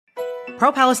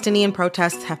Pro-Palestinian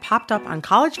protests have popped up on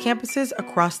college campuses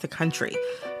across the country.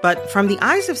 But from the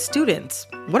eyes of students,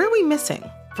 what are we missing?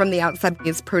 From the outside,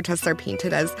 these protests are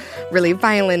painted as really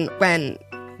violent when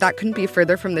that couldn't be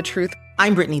further from the truth.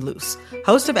 I'm Brittany Luce,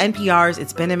 host of NPR's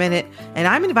It's Been a Minute, and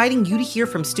I'm inviting you to hear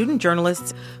from student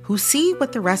journalists who see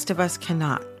what the rest of us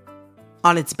cannot.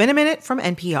 On It's Been a Minute from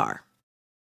NPR.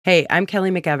 Hey, I'm Kelly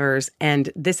McEvers,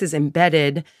 and this is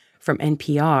Embedded from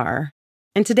NPR.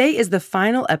 And today is the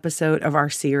final episode of our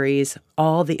series,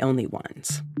 All the Only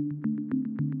Ones.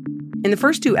 In the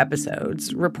first two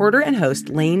episodes, reporter and host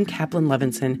Laine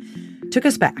Kaplan-Levenson took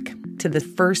us back to the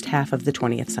first half of the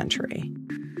 20th century.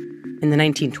 In the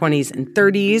 1920s and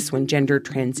 30s, when gender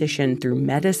transition through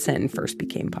medicine first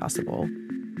became possible.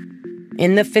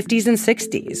 In the 50s and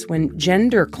 60s, when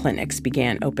gender clinics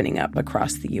began opening up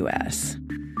across the U.S.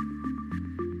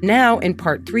 Now, in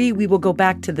part 3, we will go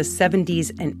back to the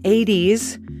 70s and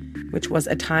 80s, which was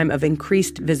a time of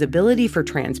increased visibility for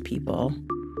trans people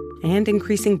and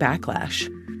increasing backlash.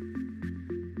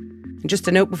 And just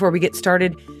a note before we get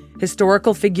started,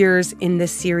 historical figures in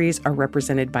this series are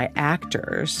represented by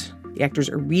actors. The actors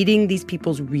are reading these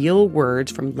people's real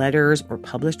words from letters or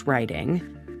published writing.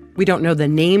 We don't know the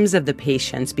names of the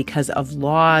patients because of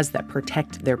laws that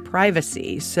protect their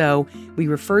privacy, so we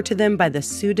refer to them by the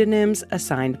pseudonyms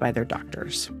assigned by their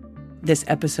doctors. This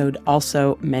episode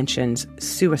also mentions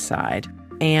suicide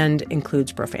and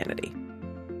includes profanity.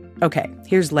 Okay,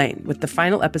 here's Laine with the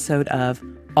final episode of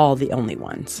All the Only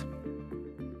Ones.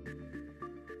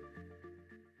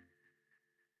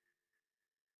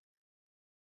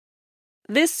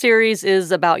 This series is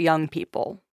about young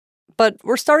people. But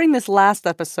we're starting this last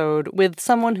episode with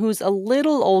someone who's a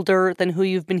little older than who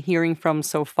you've been hearing from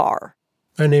so far.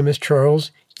 My name is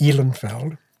Charles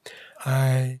Ehlenfeld.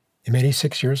 I am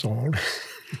 86 years old.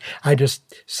 I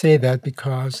just say that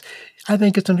because I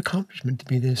think it's an accomplishment to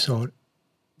be this old.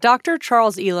 Dr.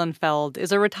 Charles Ehlenfeld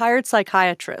is a retired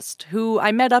psychiatrist who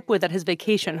I met up with at his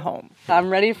vacation home.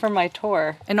 I'm ready for my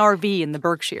tour, an RV in the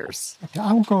Berkshires. Okay,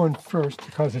 I'm going first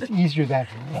because it's easier that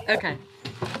way. Okay.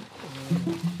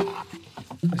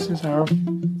 This is our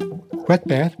wet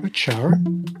bath with shower,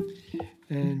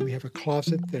 and we have a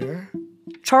closet there.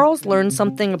 Charles learned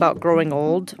something about growing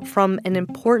old from an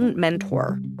important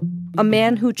mentor, a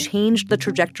man who changed the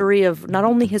trajectory of not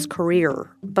only his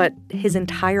career, but his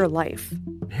entire life.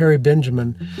 Harry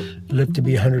Benjamin lived to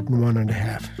be 101 and a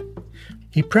half.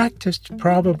 He practiced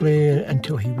probably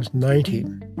until he was 90.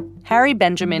 Harry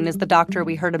Benjamin is the doctor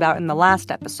we heard about in the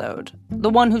last episode,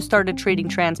 the one who started treating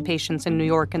trans patients in New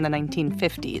York in the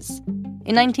 1950s.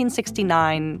 In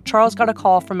 1969, Charles got a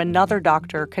call from another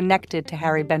doctor connected to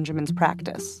Harry Benjamin's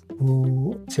practice,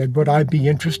 who said, would I be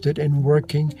interested in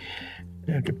working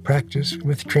to practice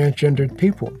with transgendered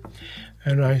people?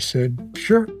 And I said,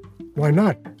 sure, why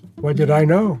not? What did I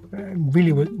know?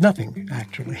 Really, nothing,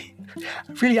 actually.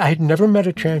 Really, I had never met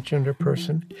a transgender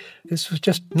person. This was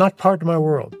just not part of my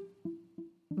world.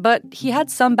 But he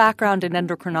had some background in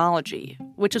endocrinology,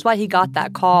 which is why he got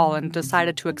that call and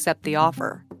decided to accept the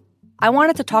offer. I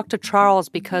wanted to talk to Charles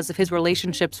because of his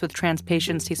relationships with trans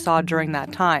patients he saw during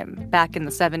that time, back in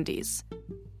the 70s.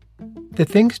 The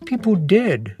things people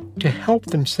did to help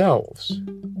themselves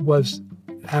was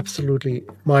absolutely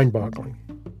mind-boggling.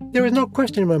 There was no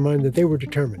question in my mind that they were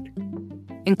determined.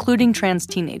 Including trans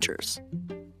teenagers.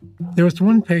 There was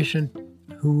one patient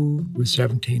who was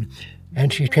 17,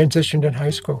 and she transitioned in high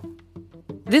school.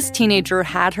 This teenager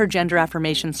had her gender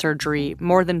affirmation surgery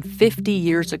more than 50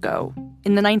 years ago,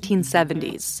 in the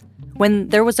 1970s, when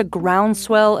there was a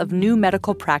groundswell of new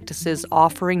medical practices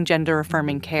offering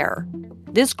gender-affirming care.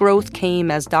 This growth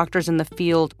came as doctors in the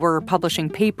field were publishing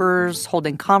papers,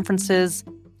 holding conferences,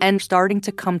 and starting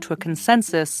to come to a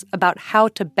consensus about how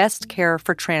to best care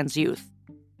for trans youth.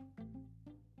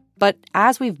 But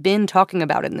as we've been talking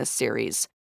about in this series,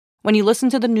 when you listen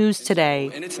to the news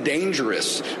today... And it's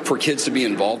dangerous for kids to be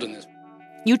involved in this.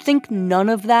 You'd think none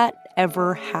of that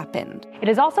ever happened. It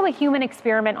is also a human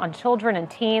experiment on children and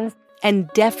teens. And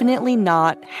definitely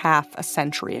not half a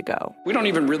century ago. We don't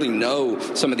even really know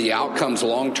some of the outcomes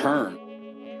long term.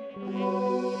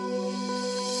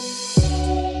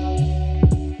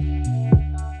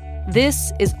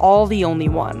 This is All the Only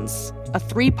Ones, a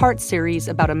 3-part series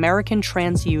about American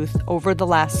trans youth over the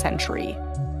last century.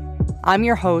 I'm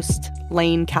your host,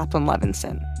 Laine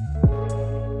Kaplan-Levenson.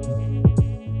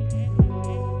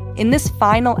 In this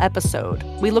final episode,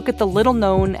 we look at the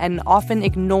little-known and often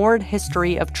ignored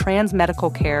history of trans medical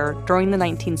care during the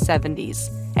 1970s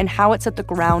and how it set the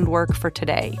groundwork for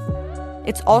today.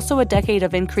 It's also a decade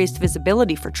of increased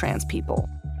visibility for trans people.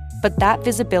 But that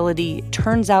visibility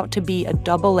turns out to be a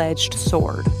double-edged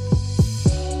sword.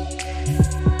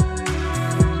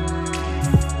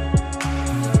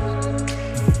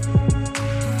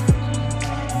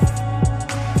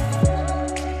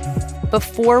 But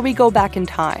before we go back in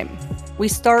time, we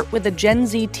start with a Gen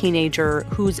Z teenager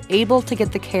who's able to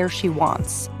get the care she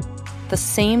wants. The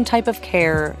same type of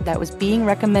care that was being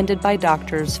recommended by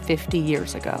doctors 50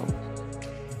 years ago.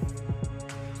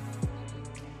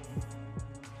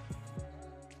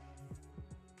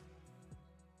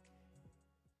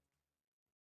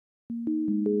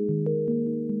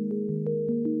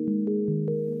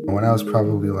 When I was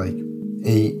probably like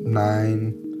 8,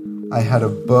 9, I had a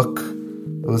book.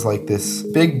 It was like this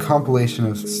big compilation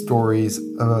of stories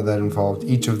that involved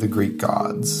each of the Greek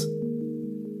gods.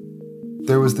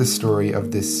 There was this story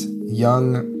of this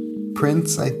young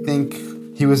prince, I think.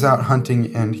 He was out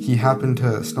hunting and he happened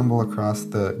to stumble across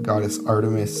the goddess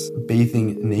Artemis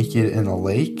bathing naked in a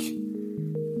lake.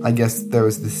 I guess there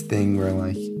was this thing where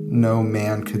like no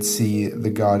man could see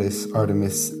the goddess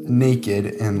Artemis naked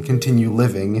and continue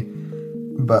living.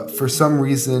 But for some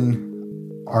reason,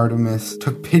 Artemis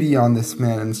took pity on this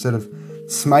man. Instead of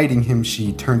smiting him,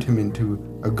 she turned him into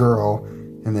a girl,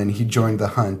 and then he joined the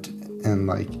hunt and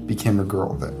like became a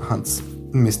girl that hunts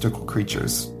mystical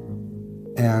creatures.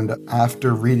 And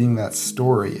after reading that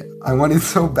story, I wanted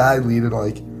so badly to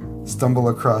like stumble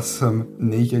across some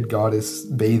naked goddess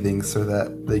bathing so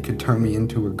that they could turn me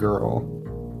into a girl.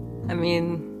 I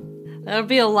mean, that would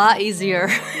be a lot easier.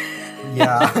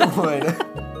 Yeah, it would.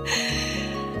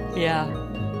 Yeah.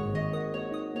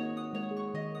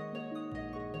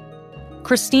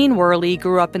 Christine Worley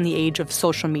grew up in the age of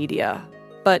social media,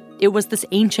 but it was this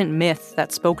ancient myth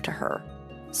that spoke to her.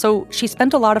 So she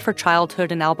spent a lot of her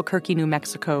childhood in Albuquerque, New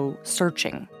Mexico,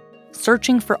 searching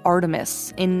for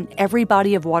Artemis in every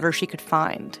body of water she could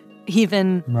find,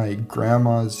 even my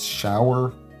grandma's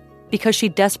shower, because she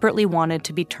desperately wanted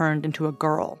to be turned into a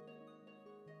girl.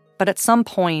 But at some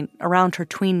point, around her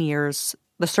tween years,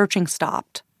 the searching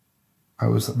stopped. I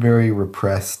was very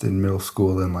repressed in middle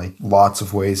school in like lots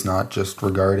of ways, not just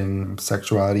regarding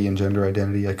sexuality and gender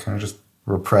identity. I kind of just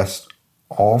repressed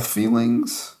all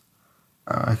feelings.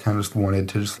 I kind of just wanted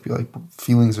to just be like,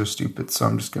 feelings are stupid, so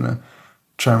I'm just going to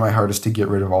try my hardest to get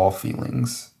rid of all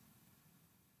feelings.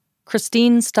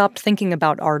 Christine stopped thinking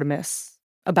about Artemis,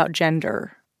 about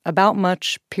gender, about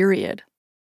much, period.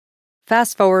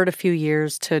 Fast forward a few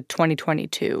years to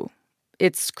 2022.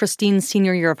 It's Christine's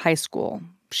senior year of high school.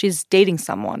 She's dating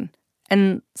someone.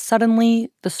 And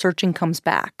suddenly, the searching comes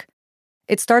back.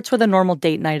 It starts with a normal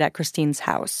date night at Christine's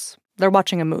house. They're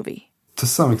watching a movie. To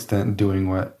some extent, doing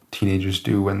what teenagers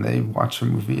do when they watch a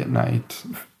movie at night.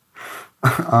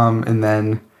 And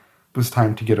then it was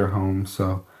time to get her home,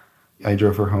 so I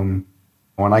drove her home.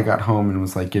 When I got home and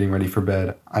was like getting ready for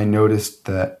bed, I noticed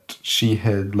that she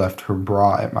had left her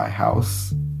bra at my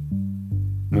house.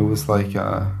 And it was like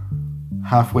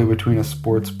halfway between a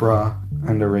sports bra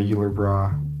and a regular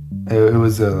bra. It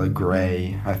was a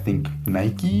gray, I think,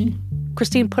 Nike.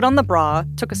 Christine put on the bra,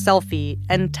 took a selfie,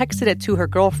 and texted it to her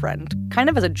girlfriend, kind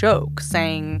of as a joke,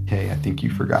 saying, "Hey, I think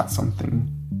you forgot something."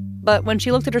 But when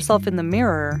she looked at herself in the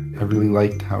mirror, I really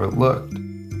liked how it looked.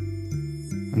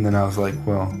 And then I was like,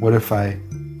 well, what if I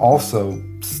also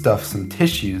stuff some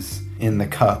tissues in the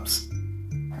cups?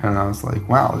 And I was like,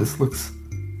 wow, this looks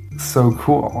so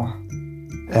cool.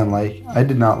 And like, I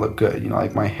did not look good. You know,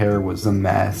 like my hair was a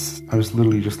mess. I was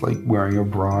literally just like wearing a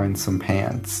bra and some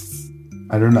pants.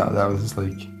 I don't know, that was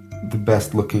like the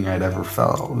best looking I'd ever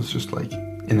felt. It was just like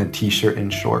in a t-shirt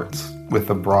and shorts with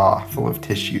a bra full of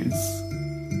tissues.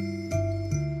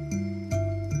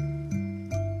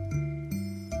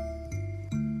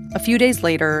 A few days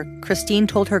later, Christine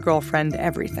told her girlfriend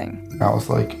everything. I was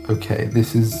like, okay,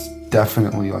 this is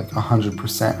definitely like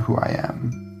 100% who I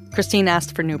am. Christine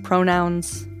asked for new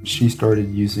pronouns. She started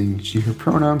using she, her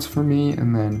pronouns for me,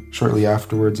 and then shortly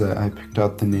afterwards, I picked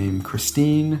out the name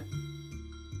Christine.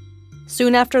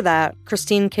 Soon after that,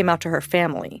 Christine came out to her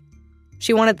family.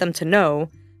 She wanted them to know,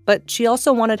 but she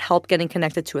also wanted help getting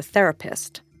connected to a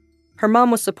therapist. Her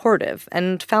mom was supportive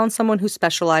and found someone who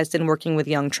specialized in working with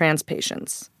young trans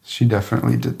patients. She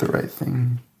definitely did the right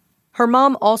thing. Her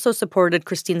mom also supported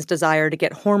Christine's desire to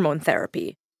get hormone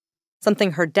therapy,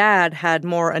 something her dad had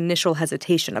more initial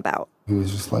hesitation about. He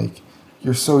was just like,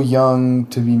 you're so young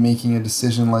to be making a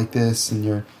decision like this, and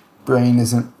your brain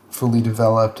isn't fully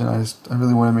developed, and I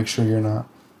really want to make sure you're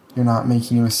not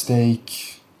making a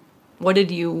mistake. What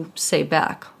did you say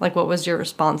back? Like, what was your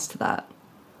response to that?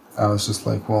 I was just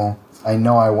like, well, I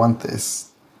know I want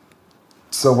this.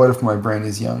 So what if my brain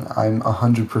is young? I'm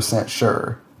 100%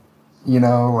 sure. You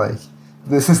know, like,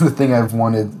 this is the thing I've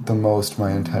wanted the most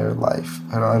my entire life.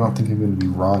 I don't think I'm going to be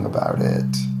wrong about it.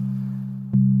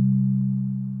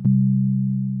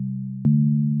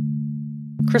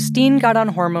 Christine got on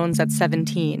hormones at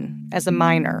 17 as a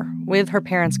minor with her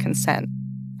parents' consent.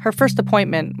 Her first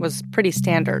appointment was pretty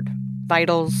standard.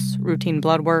 Vitals, routine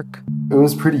blood work. It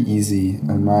was pretty easy,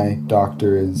 and my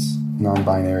doctor is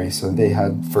non-binary, so they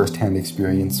had first-hand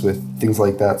experience with things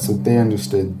like that, so they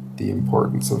understood the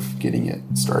importance of getting it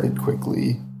started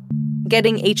quickly.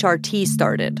 Getting HRT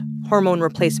started, hormone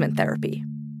replacement therapy.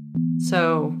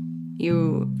 So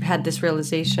you had this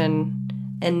realization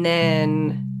and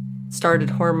then started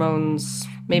hormones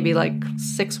maybe like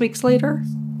 6 weeks later?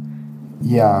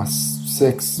 Yeah,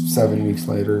 6-7 weeks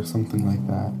later, something like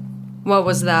that. What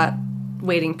was that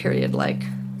waiting period like?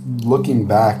 Looking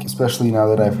back, especially now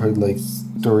that I've heard like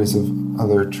stories of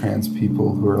other trans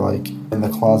people who are like in the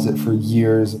closet for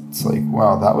years, it's like,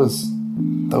 wow, that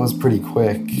was pretty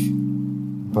quick.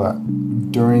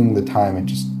 But during the time,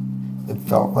 it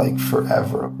felt like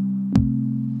forever.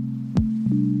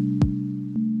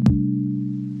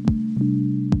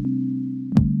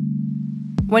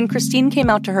 When Christine came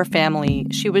out to her family,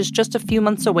 she was just a few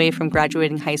months away from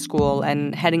graduating high school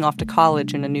and heading off to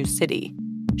college in a new city.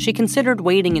 She considered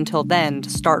waiting until then to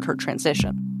start her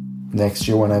transition. Next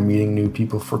year when I'm meeting new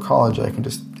people for college, I can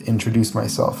just introduce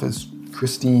myself as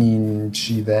Christine,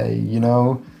 she, they, you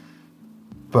know?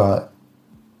 But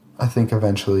I think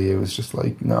eventually it was just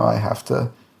like, no, I have to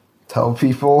tell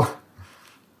people.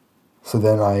 So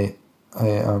then I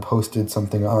posted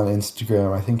something on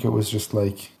Instagram. I think it was just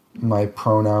like, my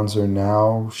pronouns are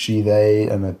now she, they,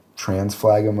 and a trans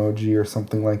flag emoji or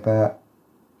something like that.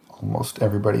 Almost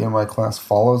everybody in my class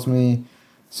follows me,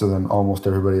 so then almost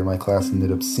everybody in my class ended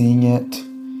up seeing it.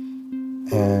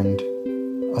 And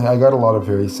I got a lot of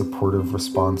very supportive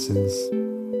responses.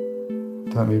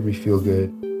 That made me feel good.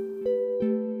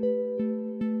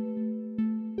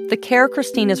 The care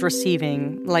Christine is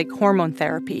receiving, like hormone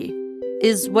therapy,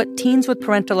 is what teens with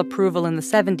parental approval in the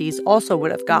 70s also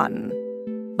would have gotten.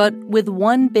 But with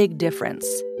one big difference.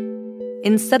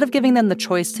 Instead of giving them the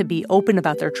choice to be open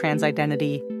about their trans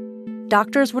identity,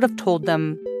 doctors would have told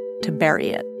them to bury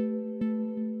it.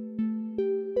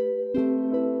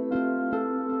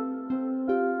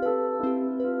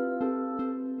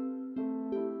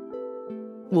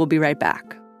 We'll be right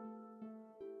back.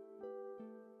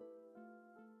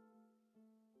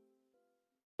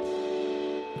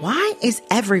 Why is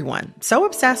everyone so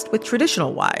obsessed with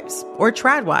traditional wives or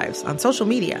trad wives on social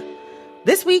media?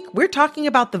 This week, we're talking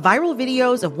about the viral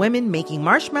videos of women making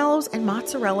marshmallows and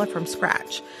mozzarella from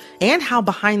scratch, and how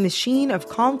behind the sheen of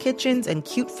calm kitchens and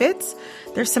cute fits,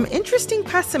 there's some interesting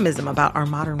pessimism about our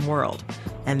modern world.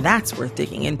 And that's worth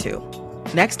digging into.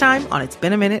 Next time on It's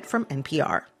Been a Minute from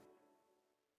NPR.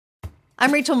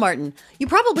 I'm Rachel Martin. You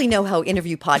probably know how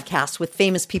interview podcasts with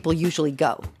famous people usually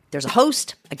go. There's a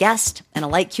host, a guest, and a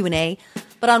light Q&A.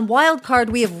 But on Wildcard,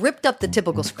 we have ripped up the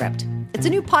typical script. It's a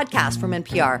new podcast from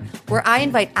NPR where I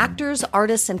invite actors,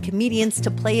 artists, and comedians to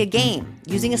play a game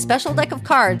using a special deck of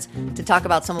cards to talk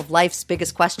about some of life's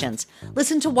biggest questions.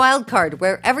 Listen to Wildcard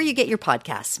wherever you get your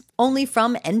podcasts, only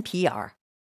from NPR.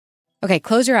 Okay,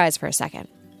 close your eyes for a second.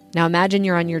 Now imagine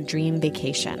you're on your dream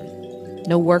vacation.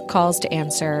 No work calls to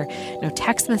answer, no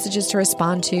text messages to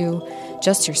respond to,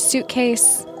 just your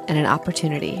suitcase and an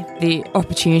opportunity. The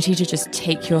opportunity to just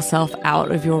take yourself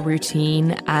out of your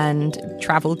routine and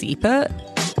travel deeper.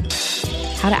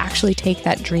 How to actually take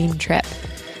that dream trip.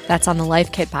 That's on the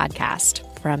Life Kit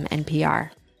podcast from NPR.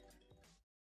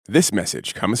 This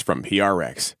message comes from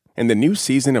PRX. In the new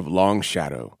season of Long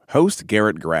Shadow, host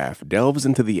Garrett Graff delves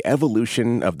into the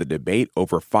evolution of the debate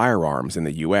over firearms in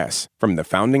the U.S., from the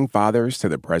Founding Fathers to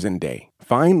the present day.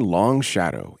 Find Long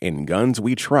Shadow in Guns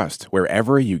We Trust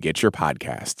wherever you get your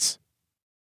podcasts.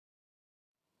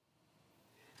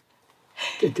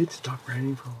 It did stop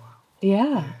raining for a while.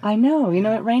 Yeah, I know. You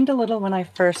know, it rained a little when I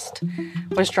first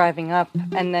was driving up,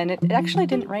 and then it actually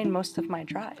didn't rain most of my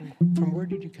drive. From where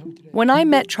did you come today? When I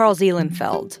met Charles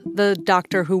Ehlenfeld, the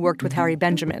doctor who worked with Harry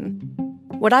Benjamin,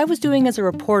 what I was doing as a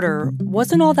reporter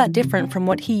wasn't all that different from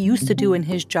what he used to do in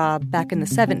his job back in the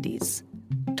 70s,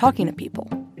 talking to people.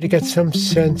 To get some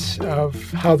sense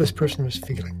of how this person was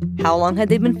feeling. How long had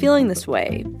they been feeling this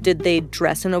way? Did they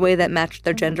dress in a way that matched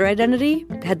their gender identity?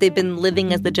 Had they been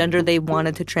living as the gender they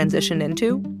wanted to transition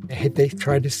into? Had they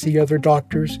tried to see other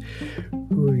doctors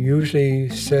who usually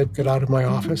said, get out of my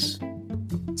office?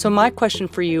 So my question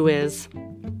for you is,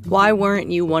 why weren't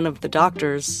you one of the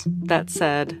doctors that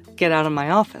said, get out of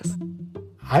my office?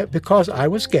 Because I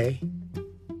was gay.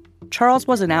 Charles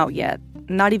wasn't out yet,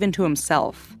 not even to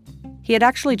himself. He had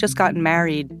actually just gotten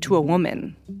married to a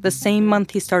woman, the same month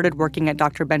he started working at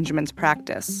Dr. Benjamin's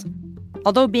practice.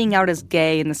 Although being out as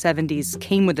gay in the 70s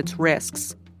came with its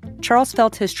risks, Charles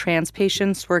felt his trans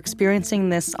patients were experiencing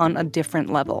this on a different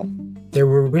level. They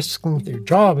were risking their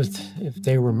jobs if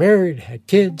they were married, had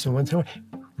kids, and so on,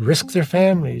 risk their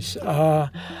families,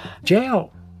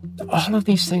 jail, all of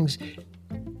these things.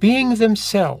 Being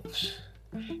themselves,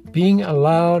 being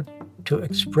allowed to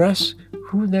express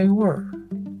who they were.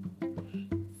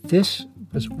 This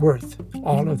was worth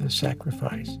all of the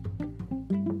sacrifice.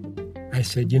 I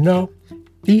said,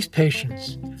 these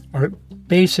patients are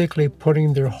basically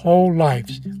putting their whole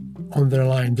lives on their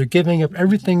line. They're giving up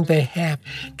everything they have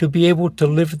to be able to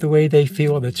live the way they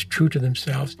feel that's true to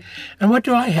themselves. And what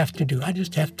do I have to do? I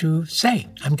just have to say,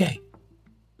 I'm gay.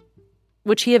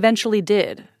 Which he eventually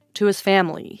did to his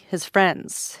family, his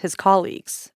friends, his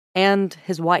colleagues, and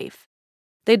his wife.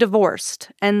 They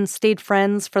divorced and stayed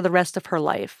friends for the rest of her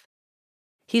life.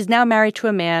 He's now married to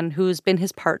a man who's been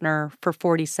his partner for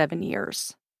 47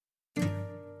 years.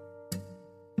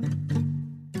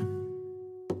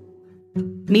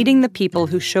 Meeting the people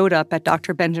who showed up at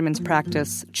Dr. Benjamin's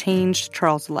practice changed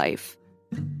Charles' life.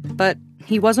 But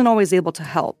he wasn't always able to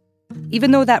help.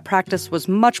 Even though that practice was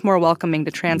much more welcoming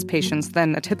to trans patients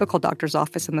than a typical doctor's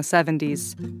office in the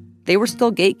 70s, they were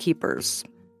still gatekeepers.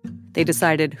 They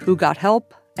decided who got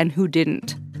help and who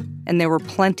didn't. And there were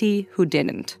plenty who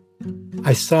didn't.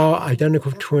 I saw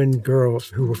identical twin girls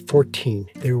who were 14.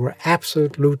 They were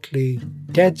absolutely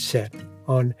dead set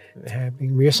on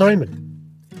having reassignment.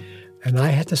 And I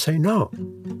had to say, no,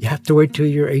 you have to wait till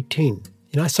you're 18.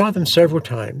 I saw them several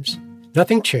times.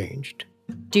 Nothing changed.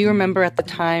 Do you remember at the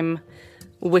time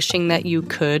wishing that you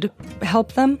could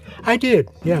help them? I did,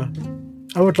 yeah.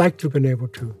 I would like to have been able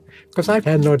to, because I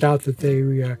had no doubt that they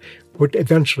would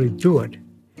eventually do it.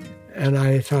 And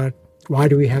I thought, why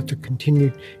do we have to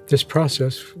continue this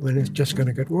process when it's just going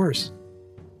to get worse?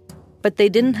 But they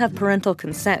didn't have parental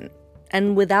consent.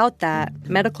 And without that,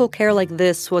 medical care like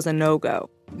this was a no-go.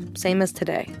 Same as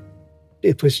today.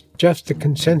 It was just the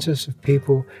consensus of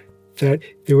people that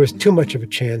there was too much of a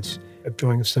chance of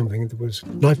doing something that was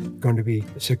not going to be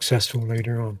successful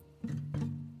later on.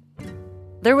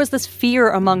 There was this fear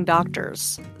among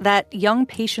doctors that young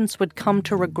patients would come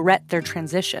to regret their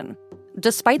transition,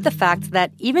 despite the fact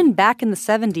that even back in the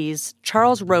 70s,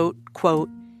 Charles wrote, quote,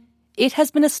 "It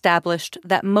has been established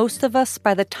that most of us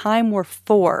by the time we're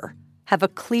 4 have a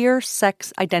clear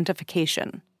sex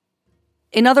identification.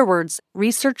 In other words,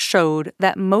 research showed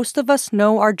that most of us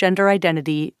know our gender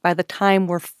identity by the time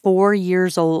we're 4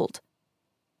 years old.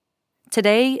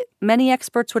 Today, many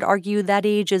experts would argue that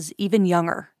age is even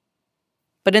younger.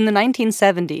 But in the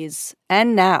 1970s,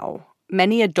 and now,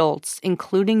 many adults,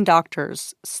 including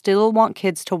doctors, still want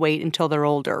kids to wait until they're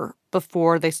older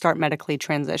before they start medically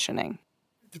transitioning."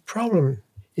 The problem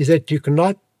is that you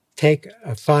cannot take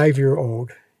a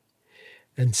 5-year-old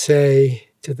and say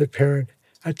to the parent,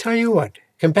 I tell you what,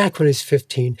 come back when he's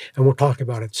 15 and we'll talk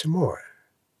about it some more.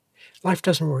 Life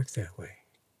doesn't work that way.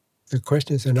 The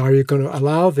question is, then, are you going to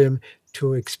allow them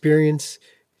to experience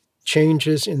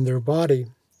changes in their body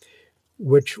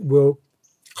which will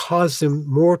cause them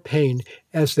more pain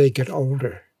as they get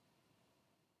older?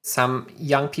 Some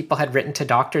young people had written to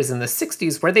doctors in the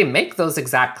 60s where they make those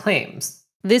exact claims.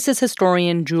 This is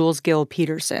historian Jules Gill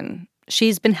Peterson.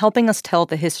 She's been helping us tell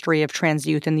the history of trans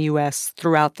youth in the U.S.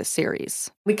 throughout the series.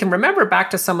 We can remember back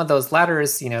to some of those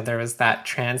letters. There was that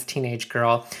trans teenage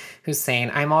girl who's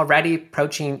saying, I'm already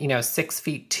approaching,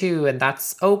 6'2", and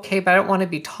that's okay, but I don't want to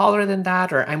be taller than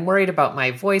that, or I'm worried about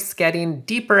my voice getting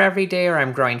deeper every day, or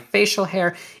I'm growing facial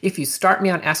hair. If you start me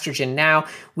on estrogen now,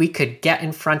 we could get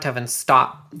in front of and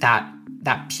stop that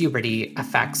puberty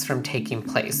effects from taking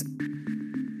place.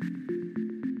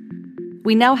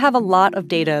 We now have a lot of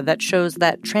data that shows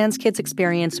that trans kids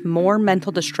experience more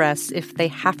mental distress if they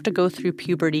have to go through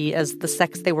puberty as the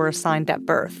sex they were assigned at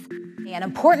birth. An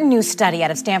important new study out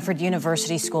of Stanford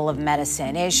University School of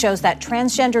Medicine. It shows that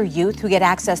transgender youth who get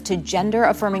access to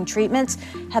gender-affirming treatments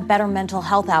have better mental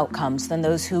health outcomes than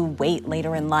those who wait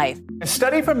later in life. A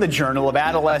study from the Journal of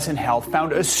Adolescent Health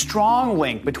found a strong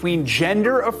link between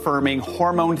gender-affirming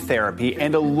hormone therapy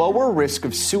and a lower risk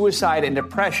of suicide and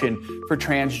depression for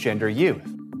transgender youth.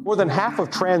 More than half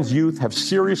of trans youth have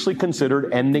seriously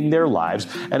considered ending their lives,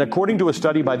 and according to a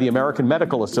study by the American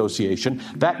Medical Association,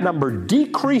 that number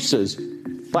decreases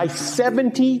by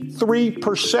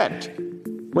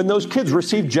 73% when those kids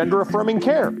receive gender-affirming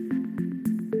care.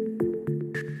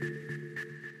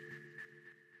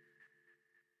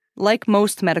 Like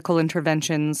most medical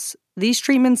interventions, these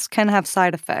treatments can have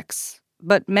side effects,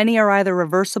 but many are either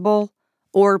reversible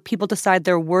or people decide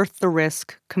they're worth the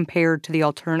risk compared to the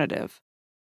alternative.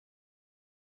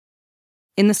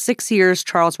 In the 6 years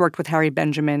Charles worked with Harry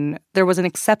Benjamin, there was an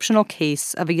exceptional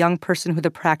case of a young person who the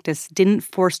practice didn't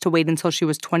force to wait until she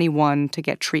was 21 to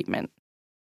get treatment.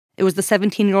 It was the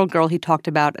 17-year-old girl he talked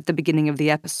about at the beginning of the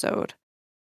episode.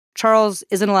 Charles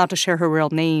isn't allowed to share her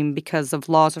real name because of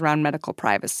laws around medical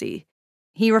privacy.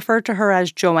 He referred to her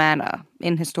as Joanna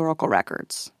in historical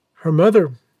records. Her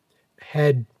mother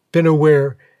had been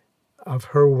aware of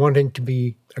her wanting to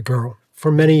be a girl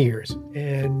for many years,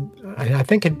 and I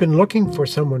think had been looking for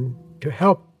someone to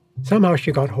help. Somehow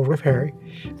she got hold of Harry.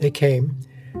 They came,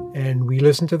 and we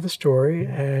listened to the story,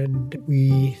 and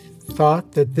we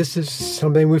thought that this is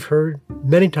something we've heard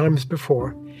many times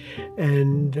before,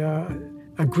 and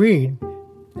agreed,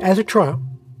 as a trial,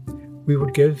 we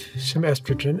would give some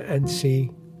estrogen and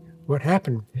see what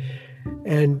happened.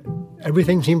 And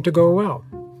everything seemed to go well.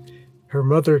 Her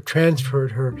mother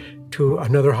transferred her to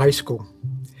another high school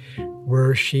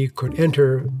where she could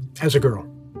enter as a girl.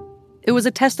 It was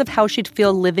a test of how she'd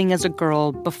feel living as a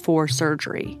girl before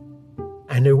surgery.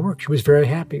 And it worked. She was very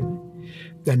happy.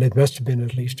 And it must have been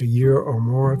at least a year or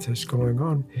more of this going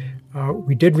on.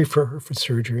 We did refer her for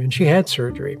surgery, and she had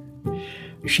surgery.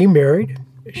 She married.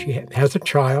 She has a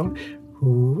child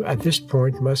who, at this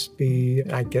point, must be,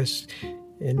 I guess,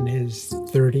 in his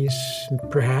 30s,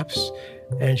 perhaps.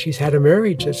 And she's had a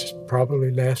marriage that's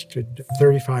probably lasted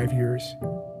 35 years.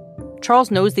 Charles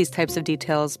knows these types of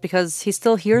details because he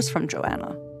still hears from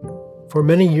Joanna. For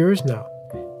many years now,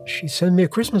 she sent me a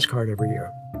Christmas card every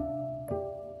year.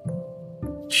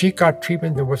 She got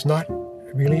treatment that was not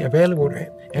really available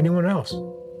to anyone else.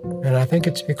 And I think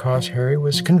it's because Harry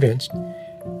was convinced,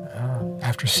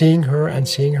 after seeing her and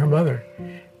seeing her mother,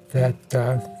 that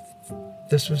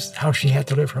this was how she had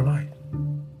to live her life.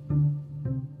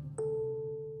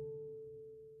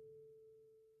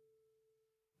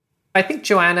 I think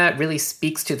Joanna really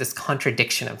speaks to this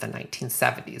contradiction of the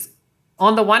 1970s.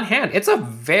 On the one hand, it's a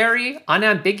very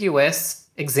unambiguous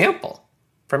example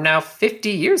from now 50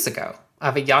 years ago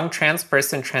of a young trans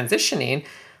person transitioning.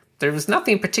 There was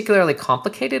nothing particularly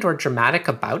complicated or dramatic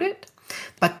about it.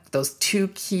 But those two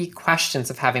key questions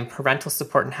of having parental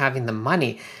support and having the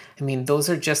money, I mean, those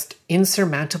are just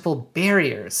insurmountable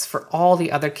barriers for all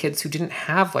the other kids who didn't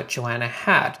have what Joanna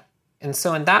had. And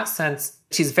so in that sense,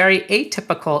 she's very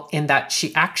atypical in that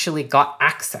she actually got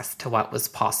access to what was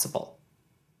possible.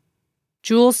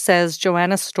 Jules says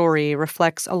Joanna's story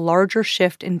reflects a larger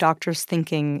shift in doctors'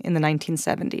 thinking in the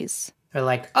 1970s. They're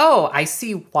like, oh, I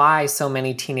see why so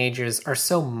many teenagers are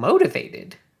so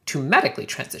motivated to medically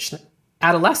transition.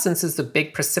 Adolescence is the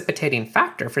big precipitating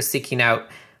factor for seeking out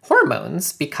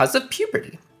hormones because of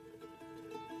puberty.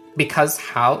 Because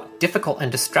how difficult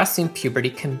and distressing puberty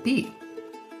can be.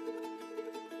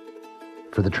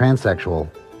 For the transsexual,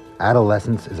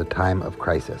 adolescence is a time of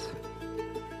crisis.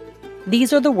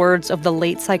 These are the words of the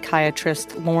late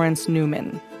psychiatrist Lawrence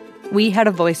Newman. We had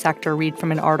a voice actor read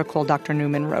from an article Dr.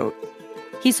 Newman wrote.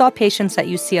 He saw patients at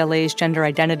UCLA's Gender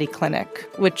Identity Clinic,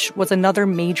 which was another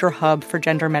major hub for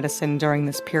gender medicine during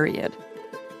this period.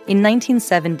 In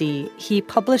 1970, he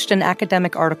published an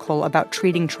academic article about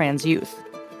treating trans youth.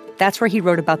 That's where he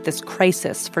wrote about this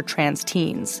crisis for trans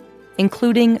teens,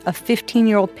 including a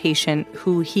 15-year-old patient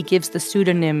who he gives the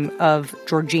pseudonym of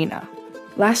Georgina.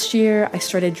 Last year, I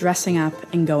started dressing up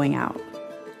and going out.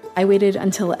 I waited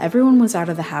until everyone was out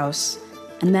of the house,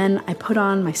 and then I put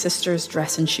on my sister's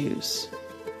dress and shoes.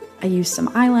 I used some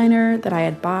eyeliner that I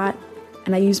had bought,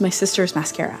 and I used my sister's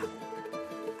mascara.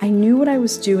 I knew what I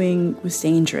was doing was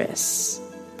dangerous,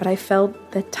 but I felt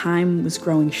that time was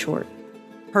growing short.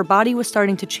 Her body was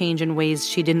starting to change in ways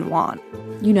she didn't want.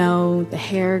 You know, the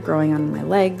hair growing on my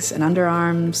legs and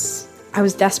underarms. I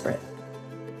was desperate.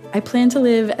 I planned to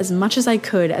live as much as I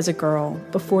could as a girl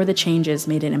before the changes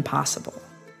made it impossible.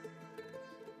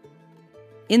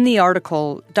 In the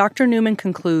article, Dr. Newman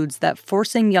concludes that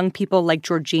forcing young people like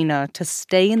Georgina to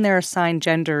stay in their assigned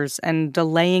genders and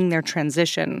delaying their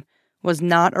transition was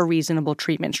not a reasonable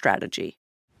treatment strategy.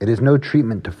 It is no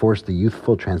treatment to force the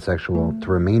youthful transsexual to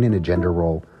remain in a gender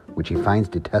role which he finds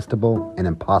detestable and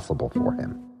impossible for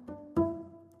him.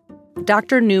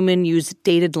 Dr. Newman used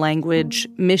dated language,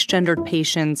 misgendered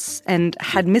patients, and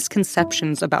had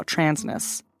misconceptions about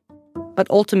transness. But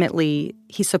ultimately,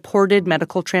 he supported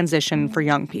medical transition for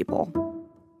young people.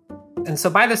 And so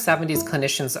by the 70s,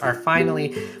 clinicians are finally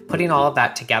putting all of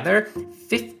that together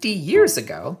 50 years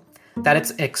ago, that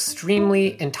it's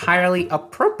extremely, entirely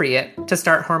appropriate to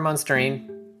start hormones during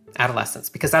adolescence,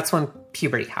 because that's when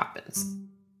puberty happens.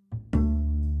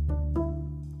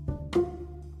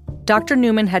 Dr.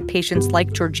 Newman had patients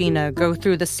like Georgina go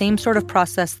through the same sort of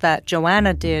process that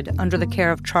Joanna did under the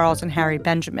care of Charles and Harry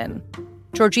Benjamin.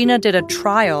 Georgina did a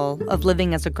trial of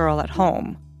living as a girl at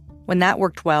home. When that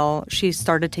worked well, she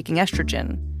started taking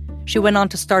estrogen. She went on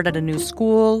to start at a new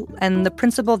school, and the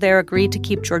principal there agreed to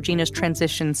keep Georgina's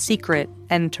transition secret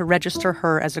and to register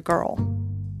her as a girl.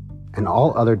 And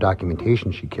all other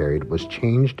documentation she carried was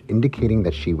changed, indicating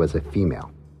that she was a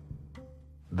female.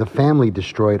 The family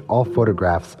destroyed all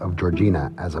photographs of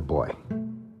Georgina as a boy.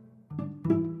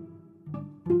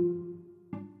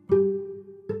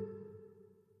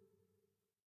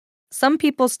 Some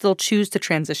people still choose to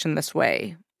transition this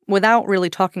way, without really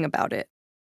talking about it.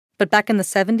 But back in the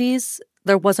 70s,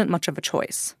 there wasn't much of a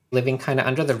choice. Living kind of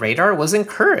under the radar was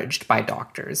encouraged by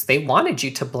doctors. They wanted you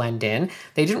to blend in.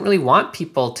 They didn't really want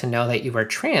people to know that you were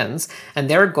trans, and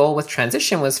their goal with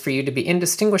transition was for you to be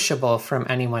indistinguishable from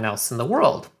anyone else in the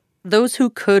world. Those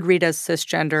who could read as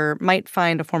cisgender might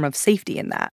find a form of safety in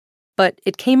that, but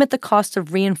it came at the cost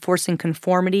of reinforcing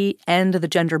conformity and the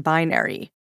gender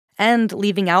binary, and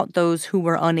leaving out those who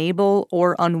were unable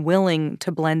or unwilling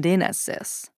to blend in as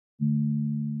cis.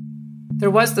 There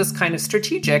was this kind of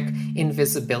strategic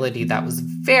invisibility that was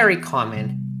very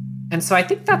common. And so I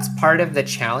think that's part of the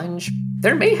challenge.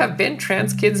 There may have been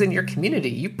trans kids in your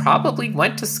community. You probably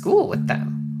went to school with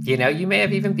them. You may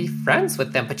have even been friends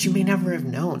with them, but you may never have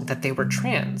known that they were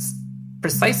trans.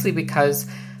 Precisely because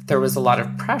there was a lot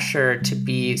of pressure to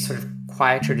be sort of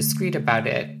quiet or discreet about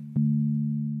it.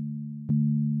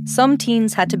 Some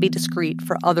teens had to be discreet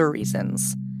for other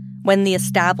reasons. When the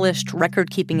established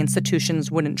record-keeping institutions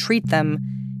wouldn't treat them,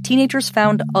 teenagers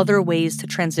found other ways to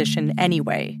transition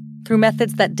anyway, through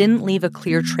methods that didn't leave a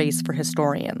clear trace for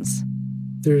historians.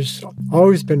 There's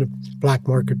always been a black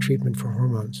market treatment for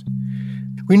hormones.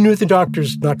 We knew the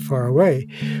doctors not far away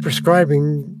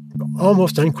prescribing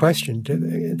almost unquestioned.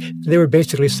 They were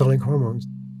basically selling hormones.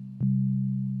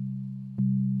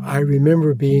 I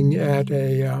remember being at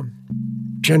a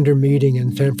gender meeting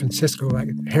in San Francisco, like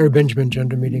Harry Benjamin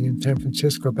gender meeting in San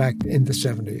Francisco back in the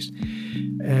 70s.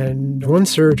 And one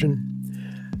surgeon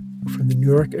from the New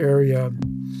York area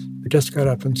just got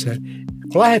up and said,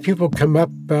 well, I had people come up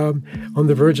on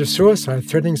the verge of suicide,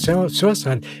 threatening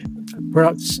suicide,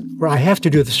 where I have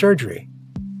to do the surgery.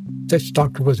 This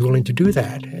doctor was willing to do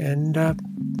that and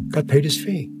got paid his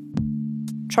fee.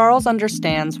 Charles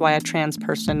understands why a trans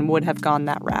person would have gone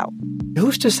that route.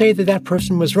 Who's to say that that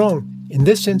person was wrong in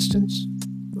this instance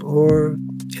or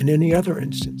in any other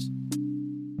instance?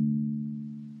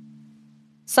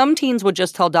 Some teens would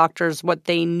just tell doctors what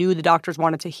they knew the doctors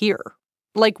wanted to hear.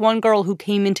 Like one girl who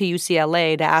came into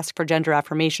UCLA to ask for gender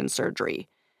affirmation surgery.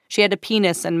 She had a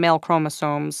penis and male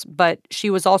chromosomes, but she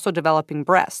was also developing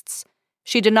breasts.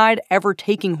 She denied ever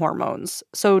taking hormones,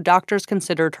 so doctors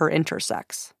considered her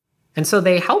intersex. And so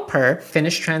they help her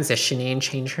finish transitioning,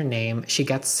 change her name. She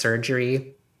gets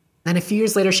surgery. Then a few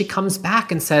years later, she comes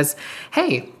back and says,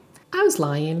 hey, I was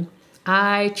lying.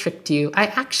 I tricked you. I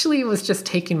actually was just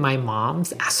taking my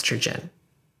mom's estrogen.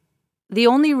 The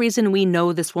only reason we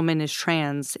know this woman is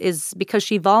trans is because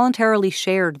she voluntarily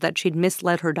shared that she'd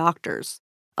misled her doctors.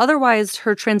 Otherwise,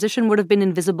 her transition would have been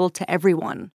invisible to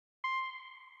everyone.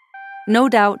 No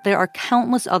doubt, there are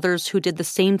countless others who did the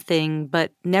same thing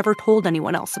but never told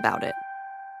anyone else about it.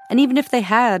 And even if they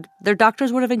had, their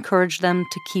doctors would have encouraged them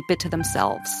to keep it to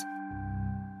themselves.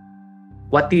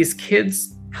 What these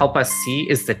kids help us see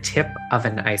is the tip of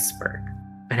an iceberg.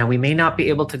 And we may not be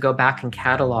able to go back and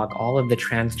catalog all of the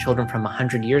trans children from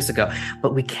 100 years ago,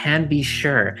 but we can be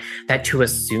sure that to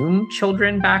assume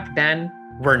children back then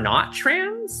were not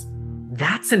trans,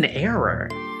 that's an error.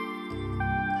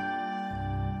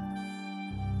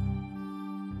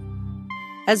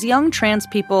 As young trans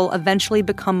people eventually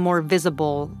become more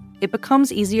visible, it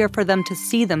becomes easier for them to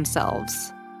see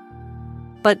themselves.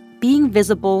 But being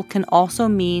visible can also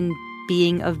mean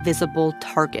being a visible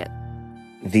target.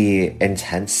 The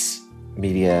intense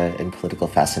media and political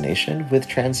fascination with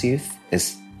trans youth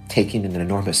is taking an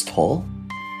enormous toll.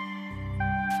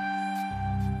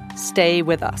 Stay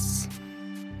with us.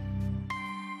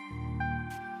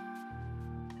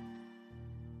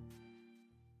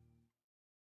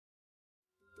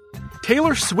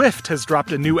 Taylor Swift has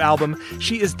dropped a new album.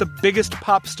 She is the biggest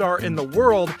pop star in the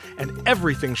world, and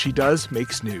everything she does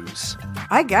makes news.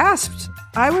 I gasped.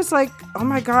 I was like, oh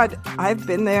my God, I've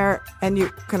been there, and you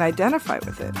can identify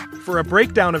with it. For a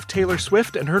breakdown of Taylor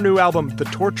Swift and her new album, The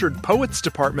Tortured Poets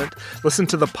Department, listen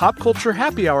to the Pop Culture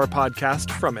Happy Hour podcast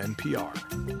from NPR.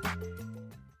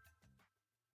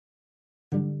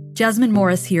 Jasmine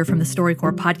Morris here from the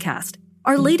StoryCorps podcast.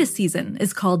 Our latest season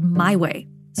is called My Way.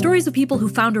 Stories of people who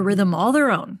found a rhythm all their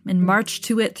own and marched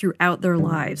to it throughout their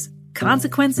lives.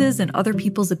 Consequences and other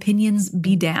people's opinions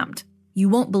be damned. You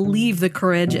won't believe the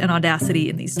courage and audacity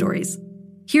in these stories.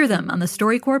 Hear them on the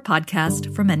StoryCorps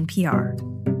podcast from NPR.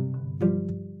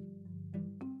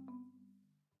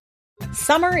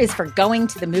 Summer is for going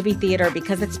to the movie theater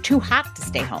because it's too hot to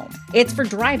stay home. It's for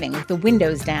driving with the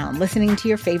windows down, listening to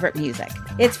your favorite music.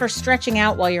 It's for stretching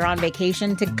out while you're on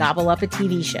vacation to gobble up a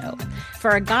TV show.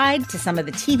 For a guide to some of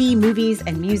the TV, movies,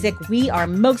 and music we are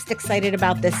most excited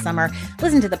about this summer,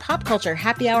 listen to the Pop Culture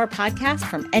Happy Hour podcast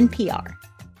from NPR.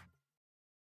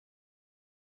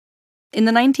 In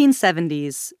the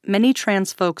 1970s, many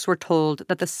trans folks were told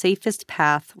that the safest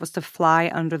path was to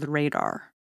fly under the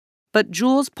radar. But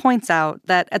Jules points out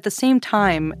that at the same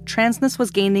time, transness was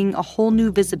gaining a whole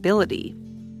new visibility.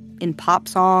 In pop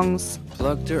songs,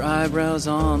 plucked her eyebrows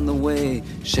on the way,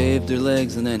 shaved her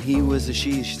legs, and then he was a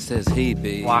she. She says, hey,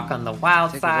 babe. Walk on the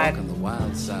wild side. Walk on the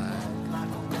wild side.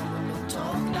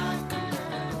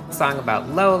 Song about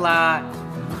Lola.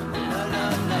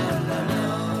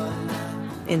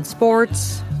 In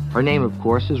sports. Her name, of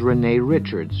course, is Renee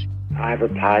Richards. I've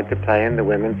applied to play in the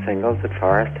women's singles at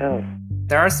Forest Hills.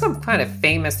 There are some kind of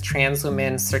famous trans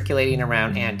women circulating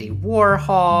around Andy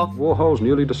Warhol. Warhol's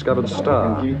newly discovered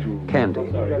star, Candy.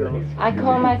 I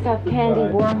call myself Candy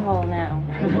Warhol now.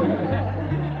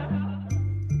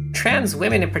 Trans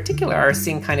women in particular are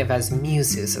seen kind of as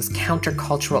muses, as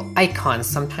countercultural icons,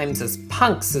 sometimes as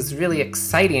punks, as really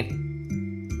exciting.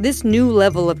 This new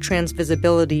level of trans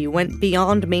visibility went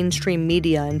beyond mainstream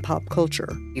media and pop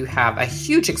culture. You have a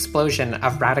huge explosion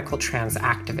of radical trans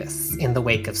activists in the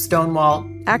wake of Stonewall.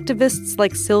 Activists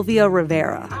like Sylvia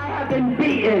Rivera. I have been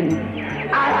beaten.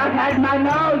 I have had my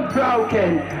nose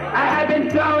broken. I have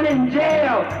been thrown in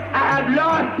jail. I have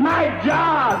lost my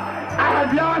job. I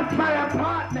have lost my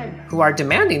apartment. Who are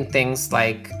demanding things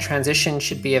like transition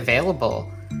should be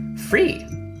available free.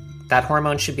 That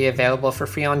hormone should be available for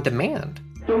free on demand.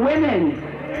 The women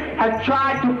have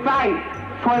tried to fight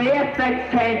for their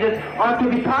sex changes or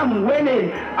to become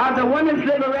women of the women's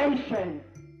liberation.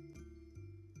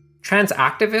 Trans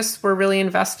activists were really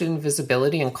invested in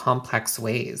visibility in complex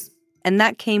ways. And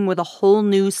that came with a whole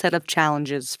new set of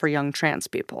challenges for young trans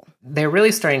people. They're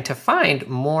really starting to find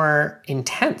more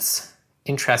intense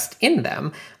interest in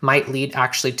them might lead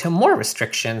actually to more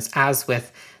restrictions, as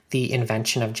with the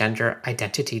invention of gender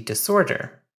identity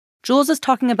disorder. Jules is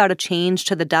talking about a change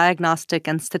to the Diagnostic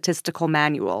and Statistical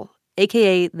Manual,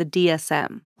 aka the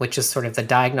DSM, which is sort of the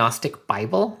diagnostic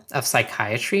Bible of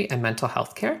psychiatry and mental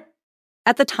health care.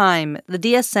 At the time, the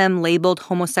DSM labeled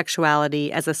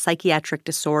homosexuality as a psychiatric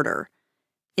disorder.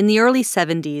 In the early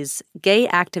 70s, gay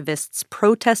activists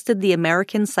protested the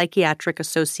American Psychiatric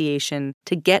Association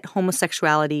to get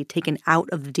homosexuality taken out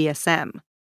of the DSM.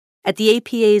 At the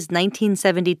APA's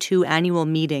 1972 annual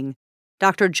meeting,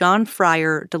 Dr. John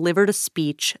Fryer delivered a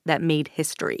speech that made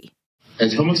history.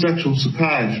 As homosexual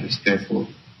psychiatrists, therefore,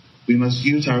 we must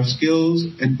use our skills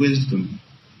and wisdom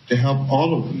to help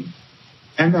all of them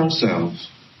and ourselves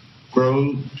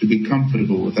grow to be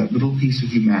comfortable with that little piece of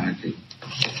humanity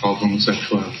called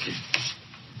homosexuality.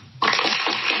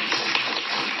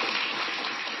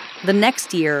 The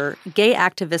next year, gay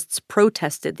activists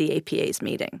protested the APA's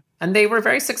meeting. And they were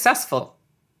very successful.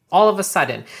 All of a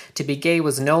sudden, to be gay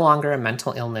was no longer a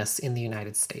mental illness in the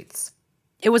United States.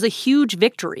 It was a huge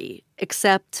victory,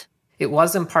 except it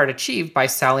was in part achieved by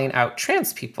selling out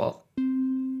trans people.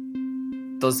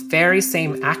 Those very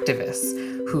same activists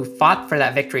who fought for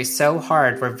that victory so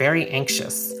hard were very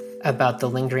anxious about the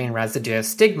lingering residue of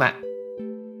stigma.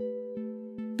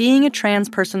 Being a trans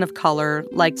person of color,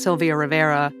 like Sylvia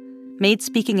Rivera, made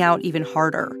speaking out even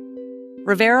harder.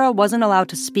 Rivera wasn't allowed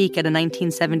to speak at a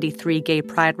 1973 gay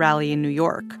pride rally in New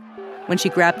York. When she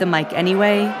grabbed the mic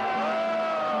anyway,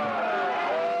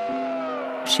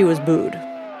 she was booed.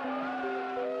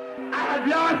 I have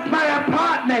lost my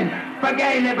apartment for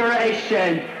gay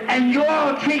liberation, and you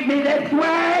all treat me this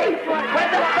way?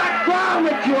 What the fuck's wrong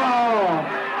with you all?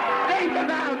 Think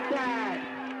about that.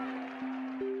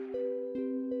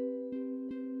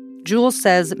 Jules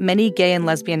says many gay and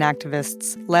lesbian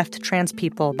activists left trans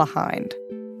people behind.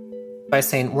 By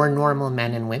saying we're normal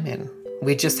men and women.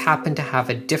 We just happen to have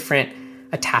a different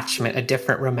attachment, a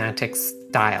different romantic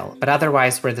style, but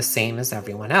otherwise we're the same as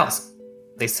everyone else.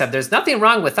 They said there's nothing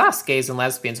wrong with us, gays and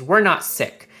lesbians. We're not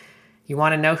sick. You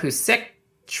want to know who's sick?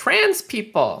 Trans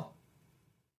people.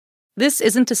 This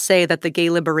isn't to say that the gay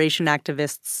liberation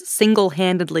activists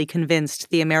single-handedly convinced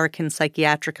the American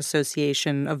Psychiatric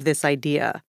Association of this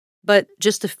idea. But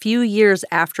just a few years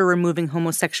after removing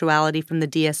homosexuality from the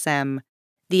DSM,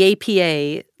 the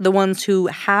APA, the ones who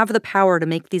have the power to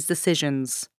make these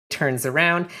decisions, turns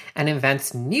around and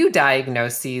invents new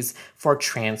diagnoses for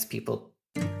trans people.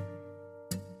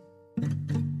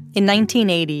 In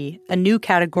 1980, a new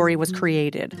category was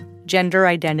created, gender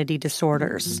identity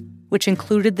disorders, which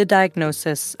included the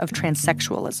diagnosis of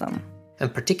transsexualism.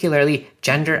 and particularly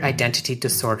gender identity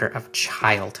disorder of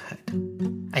childhood,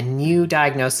 a new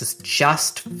diagnosis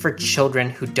just for children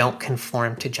who don't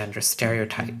conform to gender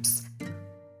stereotypes.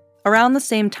 Around the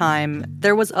same time,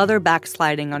 there was other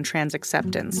backsliding on trans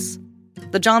acceptance.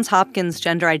 The Johns Hopkins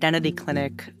Gender Identity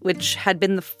Clinic, which had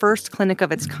been the first clinic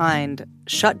of its kind,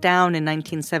 shut down in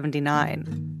 1979.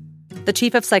 The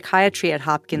chief of psychiatry at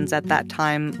Hopkins at that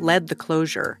time led the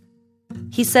closure.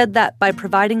 He said that by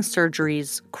providing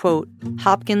surgeries, quote,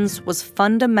 Hopkins was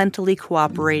fundamentally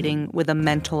cooperating with a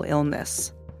mental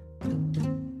illness.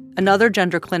 Another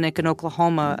gender clinic in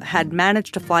Oklahoma had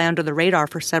managed to fly under the radar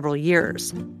for several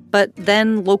years, but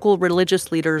then local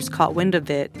religious leaders caught wind of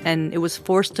it, and it was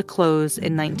forced to close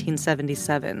in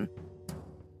 1977.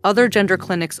 Other gender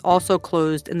clinics also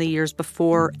closed in the years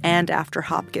before and after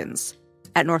Hopkins.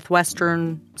 At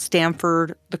Northwestern,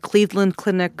 Stanford, the Cleveland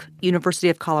Clinic, University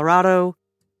of Colorado,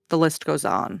 the list goes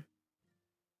on.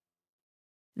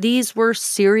 These were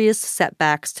serious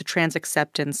setbacks to trans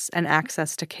acceptance and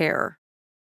access to care.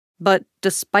 But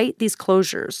despite these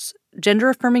closures,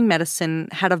 gender-affirming medicine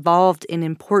had evolved in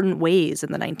important ways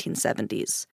in the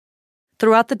 1970s.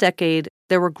 Throughout the decade,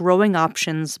 there were growing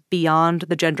options beyond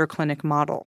the gender clinic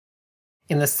model.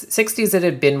 In the 60s, it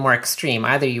had been more extreme.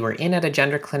 Either you were in at a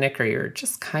gender clinic or you're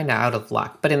just kind of out of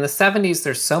luck. But in the 70s,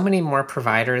 there's so many more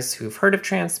providers who've heard of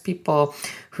trans people,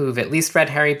 who've at least read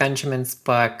Harry Benjamin's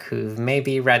book, who've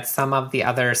maybe read some of the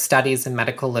other studies in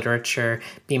medical literature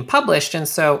being published, and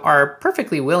so are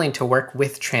perfectly willing to work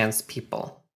with trans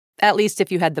people. At least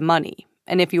if you had the money,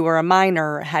 and if you were a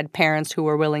minor, had parents who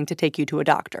were willing to take you to a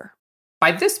doctor.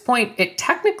 By this point, it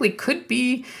technically could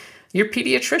be your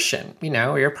pediatrician,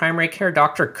 your primary care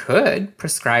doctor could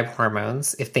prescribe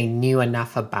hormones if they knew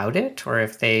enough about it or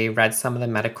if they read some of the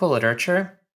medical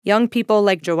literature. Young people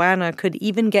like Joanna could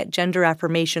even get gender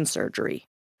affirmation surgery.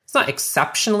 It's not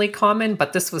exceptionally common,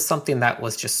 but this was something that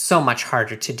was just so much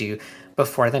harder to do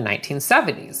before the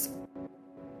 1970s.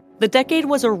 The decade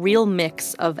was a real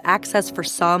mix of access for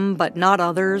some but not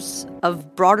others,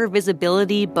 of broader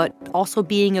visibility but also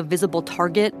being a visible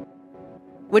target,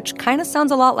 which kind of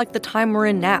sounds a lot like the time we're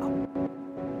in now.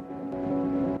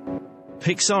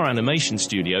 Pixar Animation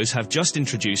Studios have just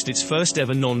introduced its first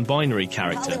ever non-binary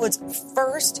character. Hollywood's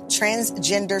first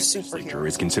transgender superhero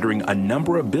is considering a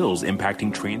number of bills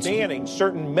impacting trans... banning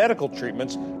certain medical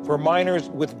treatments for minors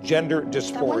with gender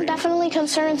dysphoria. That one definitely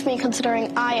concerns me,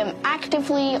 considering I am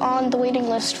actively on the waiting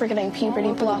list for getting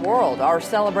puberty blocked. The world are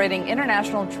celebrating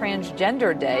International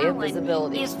Transgender Day of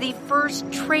Visibility. Is the first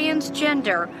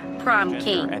transgender prom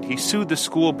king. And he sued the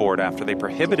school board after they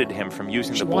prohibited him from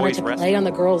using the boys' restroom. She wanted to play on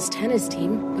the girls' tennis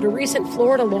team, but a recent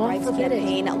Florida law forbade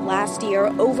it. Last year,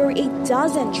 over a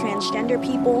dozen transgender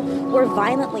people were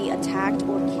violently attacked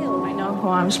or killed. I know who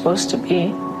I'm supposed to be.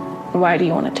 Why do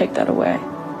you want to take that away?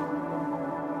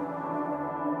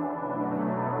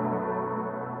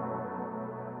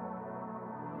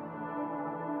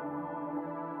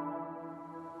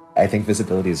 I think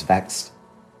visibility is vexed.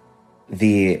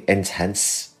 The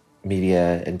intense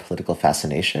media and political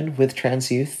fascination with trans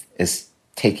youth is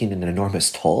taking an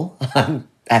enormous toll on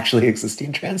actually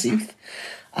existing trans youth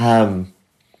in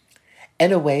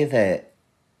a way that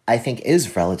I think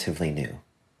is relatively new.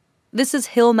 This is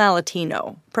Hill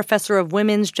Malatino, professor of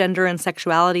women's gender and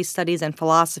sexuality studies and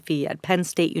philosophy at Penn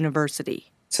State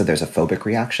University. So there's a phobic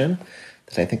reaction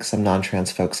that I think some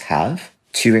non-trans folks have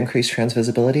to increase trans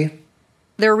visibility.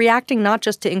 They're reacting not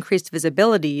just to increased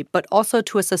visibility, but also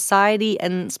to a society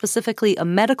and specifically a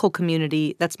medical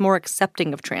community that's more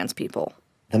accepting of trans people.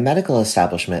 The medical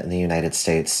establishment in the United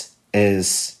States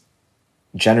is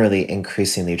generally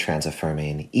increasingly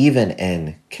trans-affirming, even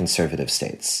in conservative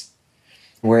states.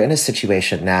 We're in a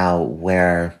situation now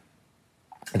where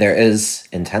there is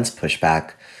intense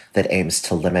pushback that aims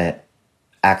to limit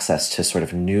access to sort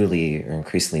of newly or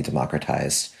increasingly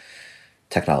democratized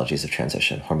technologies of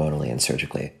transition, hormonally and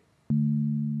surgically.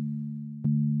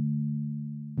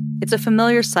 It's a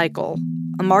familiar cycle.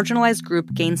 A marginalized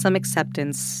group gains some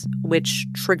acceptance, which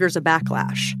triggers a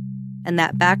backlash. And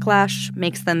that backlash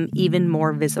makes them even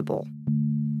more visible.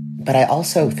 But I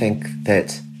also think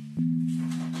that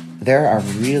there are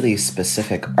really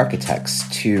specific architects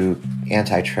to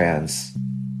anti-trans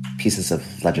pieces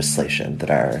of legislation that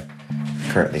are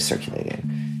currently circulating.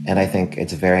 And I think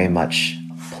it's very much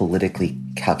politically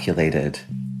calculated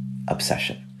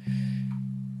obsession.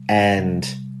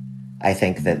 And I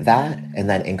think that and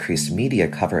then increased media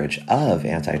coverage of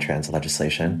anti-trans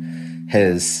legislation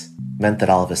has meant that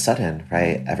all of a sudden,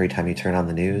 right, every time you turn on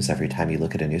the news, every time you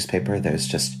look at a newspaper, there's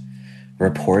just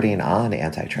reporting on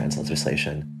anti-trans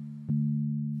legislation.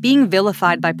 Being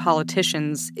vilified by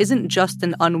politicians isn't just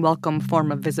an unwelcome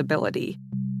form of visibility.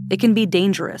 It can be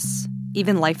dangerous,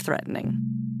 even life-threatening.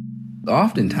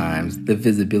 Oftentimes, the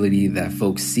visibility that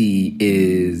folks see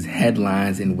is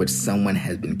headlines in which someone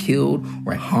has been killed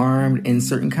or harmed in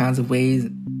certain kinds of ways.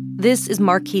 This is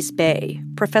Marquise Bey,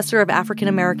 professor of African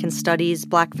American Studies,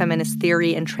 Black feminist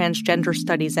theory, and transgender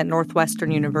studies at Northwestern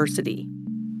University.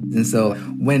 And so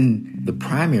when the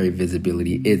primary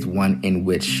visibility is one in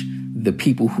which the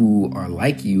people who are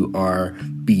like you are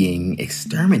being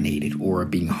exterminated or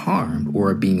being harmed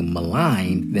or being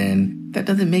maligned, then that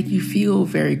doesn't make you feel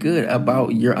very good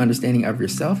about your understanding of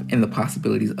yourself and the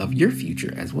possibilities of your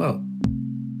future as well.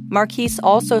 Marquise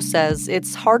also says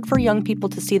it's hard for young people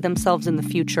to see themselves in the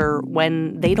future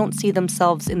when they don't see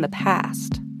themselves in the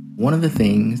past. One of the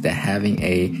things that having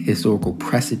a historical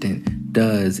precedent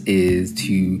does is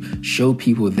to show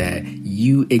people that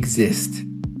you exist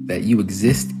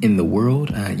in the world,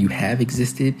 you have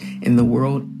existed in the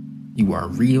world, you are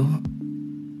real.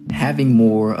 Having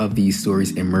more of these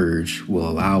stories emerge will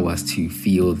allow us to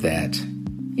feel that,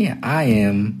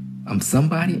 I'm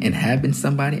somebody and have been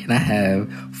somebody, and I have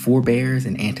forebears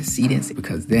and antecedents,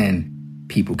 because then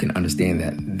people can understand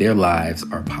that their lives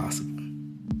are possible.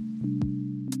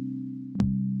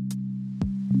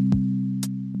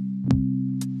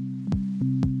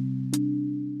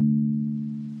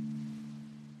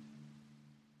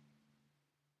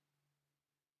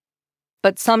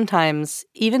 But sometimes,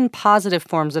 even positive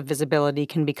forms of visibility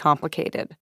can be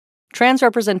complicated. Trans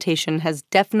representation has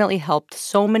definitely helped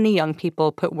so many young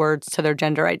people put words to their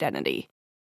gender identity.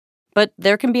 But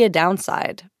there can be a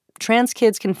downside. Trans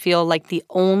kids can feel like the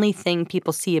only thing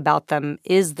people see about them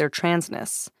is their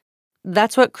transness.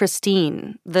 That's what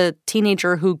Christine, the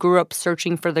teenager who grew up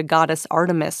searching for the goddess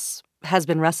Artemis, has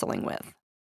been wrestling with.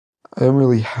 I'm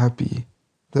really happy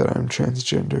that I'm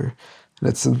transgender, and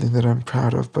it's something that I'm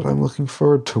proud of, but I'm looking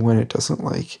forward to when it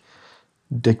doesn't,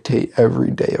 dictate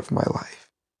every day of my life.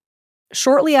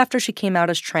 Shortly after she came out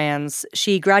as trans,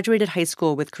 she graduated high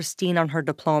school with Christine on her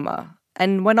diploma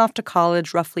and went off to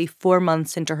college roughly 4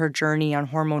 months into her journey on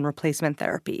hormone replacement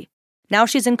therapy. Now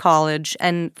she's in college,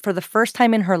 and for the first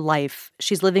time in her life,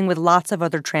 she's living with lots of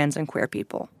other trans and queer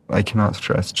people. I cannot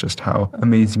stress just how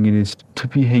amazing it is to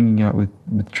be hanging out with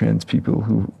trans people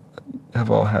who have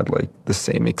all had, the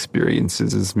same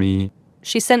experiences as me.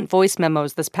 She sent voice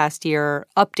memos this past year,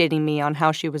 updating me on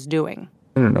how she was doing.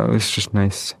 I don't know, it's just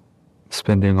nice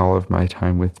spending all of my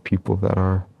time with people that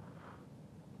are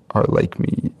like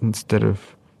me, instead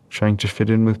of trying to fit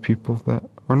in with people that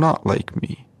are not like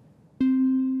me.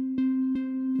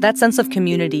 That sense of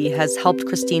community has helped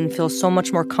Christine feel so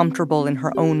much more comfortable in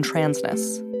her own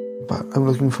transness. But I'm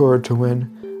looking forward to when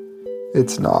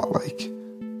it's not,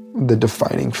 the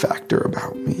defining factor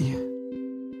about me.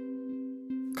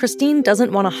 Christine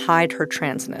doesn't want to hide her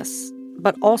transness,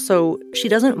 but also she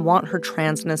doesn't want her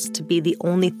transness to be the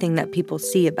only thing that people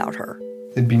see about her.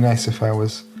 It'd be nice if I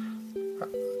was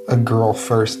a girl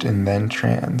first and then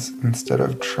trans, instead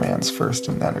of trans first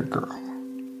and then a girl.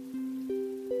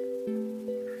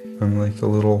 I'm a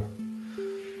little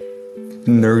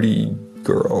nerdy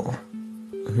girl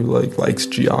who likes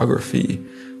geography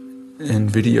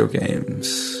and video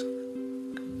games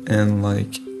and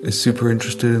is super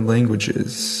interested in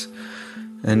languages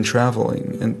and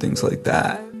traveling and things like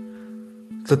that.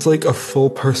 That's a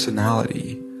full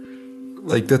personality.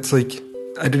 I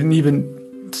didn't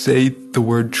even say the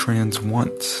word trans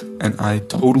once, and I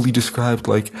totally described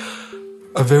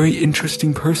a very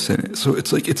interesting person. So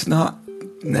it's not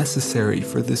necessary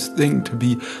for this thing to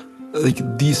be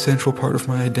the central part of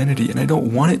my identity, and I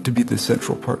don't want it to be the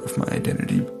central part of my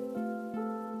identity.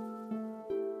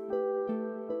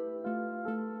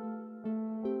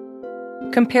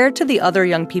 Compared to the other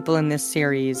young people in this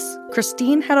series,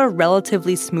 Christine had a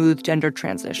relatively smooth gender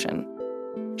transition.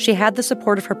 She had the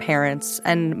support of her parents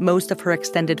and most of her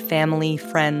extended family,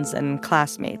 friends, and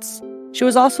classmates. She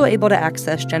was also able to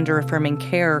access gender-affirming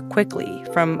care quickly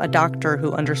from a doctor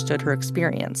who understood her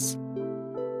experience.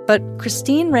 But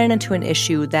Christine ran into an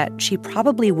issue that she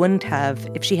probably wouldn't have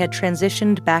if she had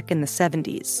transitioned back in the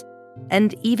 70s,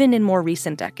 and even in more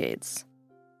recent decades.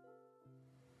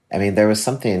 There was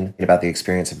something about the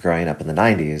experience of growing up in the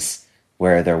 90s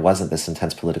where there wasn't this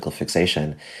intense political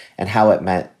fixation, and how it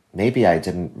meant maybe I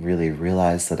didn't really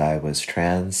realize that I was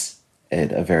trans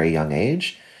at a very young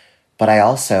age, but I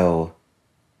also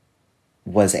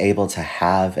was able to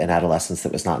have an adolescence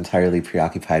that was not entirely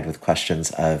preoccupied with questions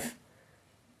of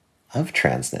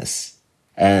transness.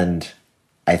 And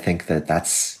I think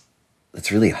that's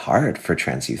really hard for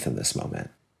trans youth in this moment.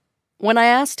 When I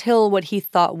asked Hill what he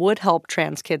thought would help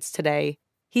trans kids today,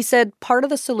 He said part of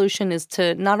the solution is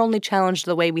to not only challenge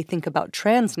the way we think about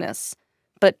transness,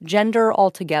 but gender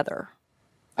altogether.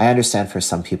 I understand for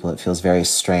some people it feels very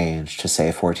strange to say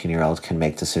a 14-year-old can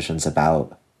make decisions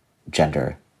about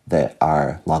gender that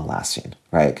are long-lasting,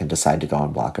 right? Can decide to go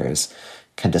on blockers,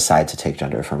 can decide to take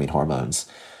gender-affirming hormones.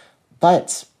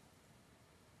 But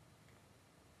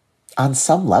on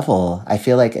some level, I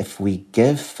feel like if we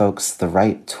give folks the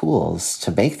right tools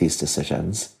to make these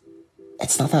decisions,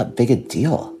 it's not that big a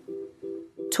deal.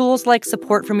 Tools like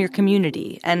support from your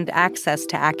community and access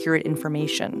to accurate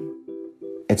information.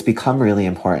 It's become really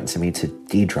important to me to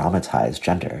de-dramatize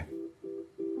gender.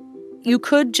 You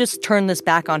could just turn this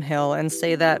back on Hill and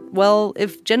say that, well,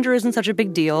 if gender isn't such a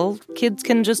big deal, kids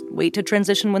can just wait to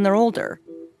transition when they're older.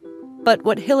 But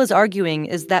what Hill is arguing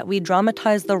is that we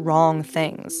dramatize the wrong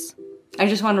things. I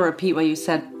just want to repeat what you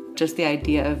said, just the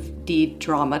idea of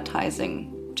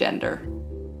de-dramatizing gender.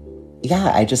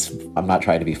 Yeah, I'm not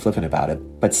trying to be flippant about it,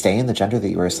 but stay in the gender that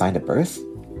you were assigned at birth,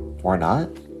 or not,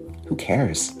 who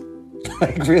cares?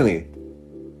 Like, really.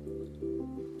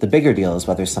 The bigger deal is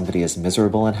whether somebody is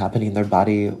miserable inhabiting their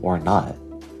body or not,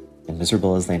 and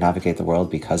miserable as they navigate the world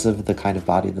because of the kind of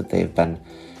body that they've been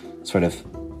sort of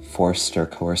forced or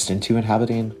coerced into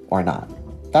inhabiting or not.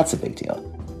 That's a big deal.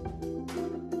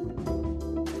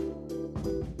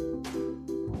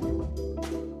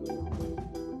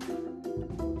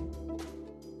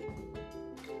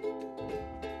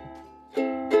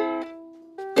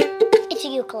 It's a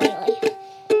ukulele.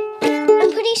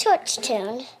 I'm pretty sure it's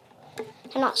tuned.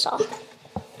 I'm not sure.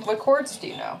 What chords do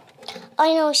you know?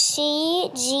 I know C,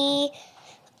 G,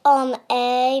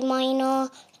 A minor,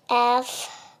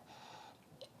 F,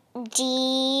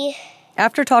 D.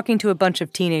 After talking to a bunch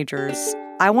of teenagers,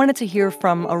 I wanted to hear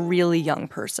from a really young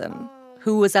person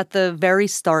who was at the very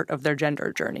start of their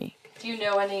gender journey. Do you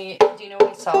know any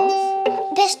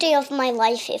songs? Best day of my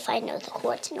life if I know the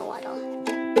chords in order.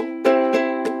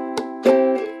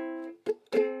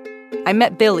 I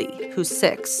met Billy, who's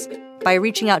 6, by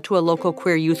reaching out to a local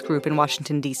queer youth group in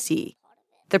Washington, D.C.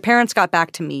 Their parents got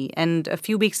back to me, and a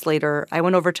few weeks later, I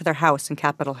went over to their house in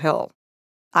Capitol Hill.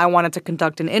 I wanted to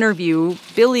conduct an interview.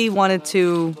 Billy wanted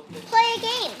to play a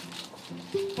game.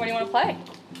 What do you want to play?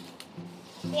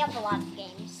 We have a lot of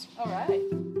games. All right.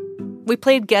 We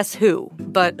played Guess Who,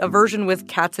 but a version with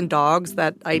cats and dogs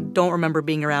that I don't remember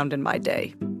being around in my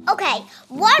day. Okay,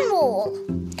 one rule.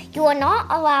 You are not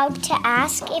allowed to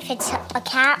ask if it's a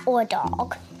cat or a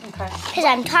dog. Okay. Because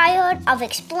I'm tired of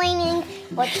explaining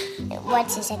what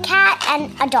is a cat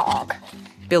and a dog.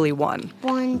 Billy won.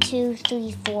 1, 2,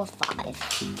 3, 4,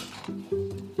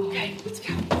 5. Okay, let's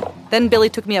go. Then Billy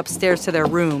took me upstairs to their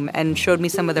room and showed me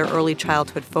some of their early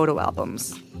childhood photo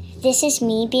albums. This is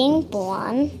me being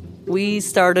born. We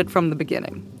started from the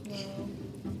beginning.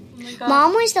 Oh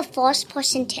Mom was the first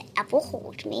person to ever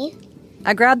hold me.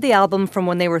 I grabbed the album from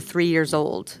when they were 3 years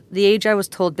old, the age I was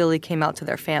told Billy came out to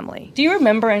their family. Do you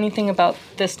remember anything about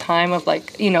this time of,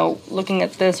 looking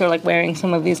at this or, wearing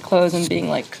some of these clothes and being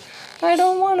like, I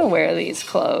don't want to wear these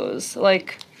clothes? I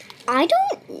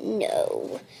don't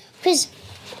know. Because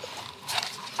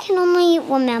I can only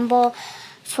remember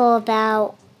for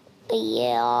about a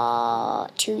year,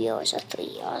 2 years, or 3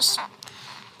 years.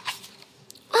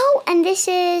 Oh, and this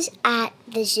is at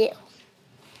the zoo.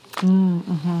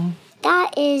 Mm-hmm.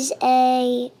 That is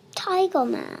a tiger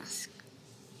mask.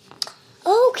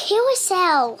 Oh,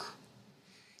 carousel.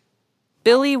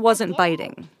 Billy wasn't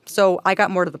biting, so I got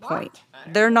more to the point.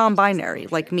 They're non-binary,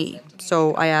 like me,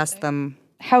 so I asked them,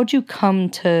 how'd you come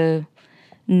to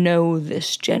know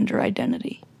this gender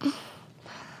identity?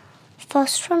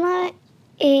 First, when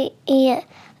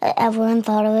everyone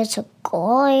thought I was a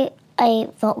girl, I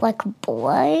felt like a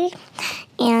boy,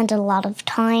 and a lot of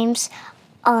times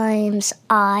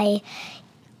I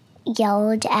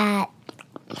yelled at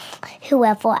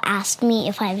whoever asked me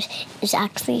if I was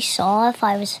actually sure if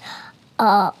I was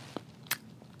a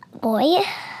boy.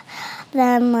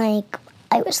 Then,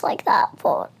 I was like that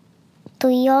for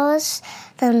 3 years.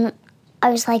 Then I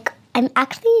was like, I'm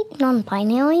actually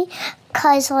non-binary,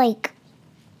 because, I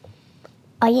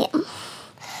am.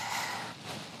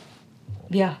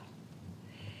 Yeah.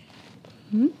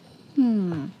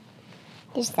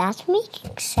 Is that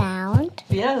making sound?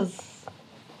 Yes.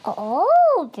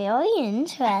 Oh, very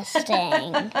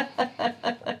interesting.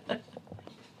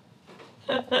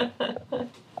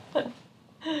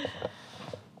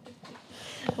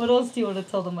 What else do you want to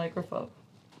tell the microphone?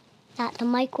 That the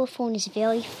microphone is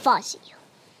very fuzzy.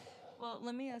 Well,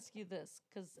 let me ask you this,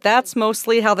 because that's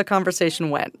mostly how the conversation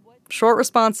went. Short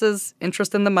responses,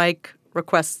 interest in the mic,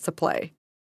 requests to play.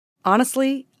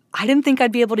 Honestly, I didn't think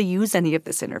I'd be able to use any of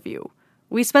this interview.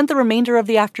 We spent the remainder of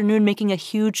the afternoon making a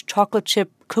huge chocolate chip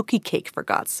cookie cake, for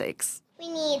God's sakes. We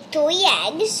need 3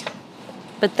 eggs.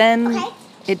 But then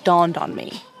it dawned on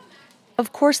me.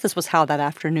 Of course this was how that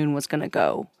afternoon was going to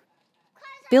go.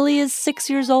 Billy is 6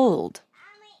 years old.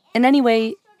 And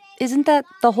anyway, isn't that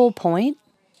the whole point?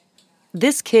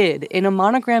 This kid in a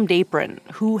monogrammed apron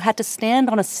who had to stand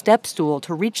on a step stool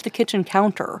to reach the kitchen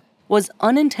counter was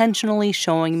unintentionally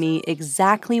showing me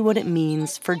exactly what it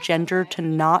means for gender to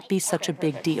not be such a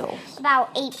big deal. About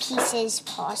 8 pieces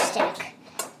per stick.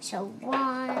 So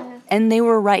 1. And they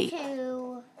were right.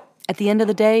 2. At the end of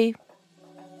the day,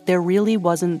 there really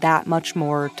wasn't that much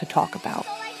more to talk about.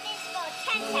 10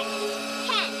 seconds.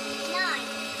 10, 9,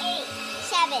 8,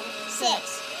 7,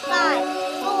 6,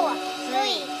 5, 4,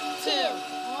 3, 2,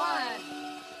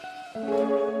 1.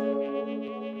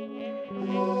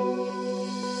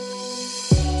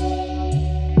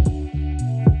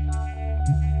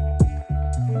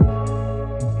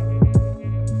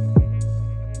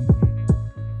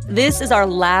 This is our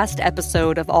last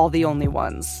episode of All the Only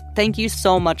Ones. Thank you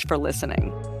so much for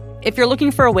listening. If you're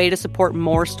looking for a way to support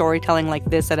more storytelling like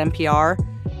this at NPR,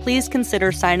 please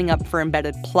consider signing up for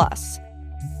Embedded Plus.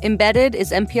 Embedded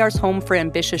is NPR's home for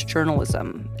ambitious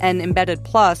journalism, and Embedded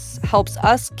Plus helps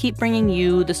us keep bringing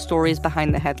you the stories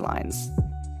behind the headlines.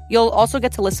 You'll also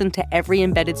get to listen to every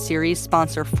Embedded series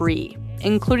sponsor-free,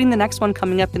 including the next one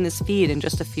coming up in this feed in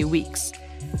just a few weeks.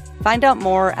 Find out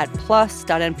more at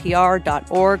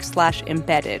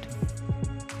plus.npr.org/embedded.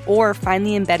 Or find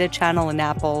the Embedded channel in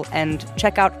Apple and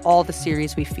check out all the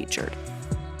series we featured.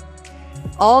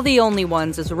 All the Only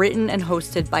Ones is written and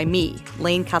hosted by me,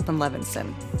 Lane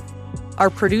Kaplan-Levinson.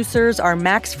 Our producers are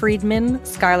Max Friedman,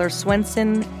 Skylar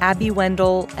Swenson, Abby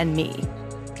Wendell, and me.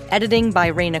 Editing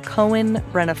by Raina Cohen,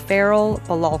 Brenna Farrell,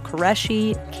 Bilal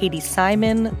Qureshi, Katie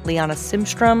Simon, Liana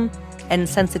Simstrom, and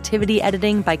sensitivity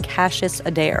editing by Cassius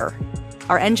Adair.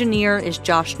 Our engineer is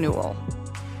Josh Newell.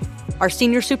 Our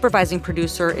senior supervising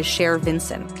producer is Cher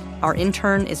Vincent. Our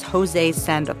intern is Jose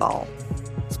Sandoval.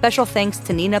 Special thanks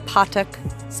to Nina Patek,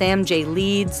 Sam J.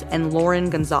 Leeds, and Lauren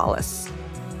Gonzalez.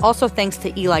 Also thanks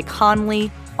to Eli Conley,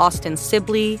 Austin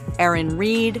Sibley, Aaron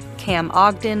Reed, Cam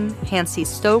Ogden, Hansi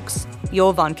Stokes,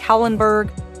 Jovan Kaulenberg,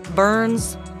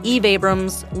 Burns, Eve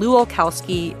Abrams, Lou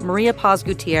Olkowski, Maria Paz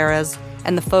Gutierrez,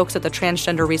 and the folks at the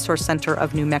Transgender Resource Center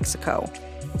of New Mexico.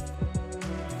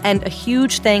 And a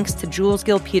huge thanks to Jules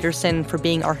Gill Peterson for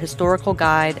being our historical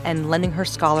guide and lending her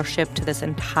scholarship to this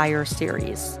entire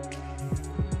series.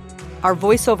 Our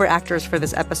voiceover actors for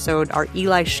this episode are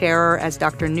Eli Scherer as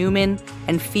Dr. Newman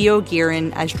and Fio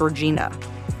Guerin as Georgina.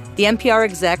 The NPR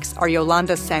execs are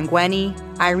Yolanda Sanguini,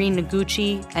 Irene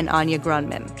Noguchi, and Anya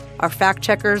Grunman. Our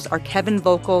fact-checkers are Kevin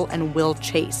Vogel and Will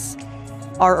Chase.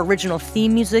 Our original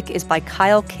theme music is by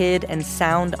Kyle Kidd and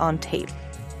Sound on Tape.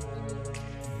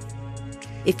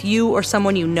 If you or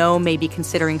someone you know may be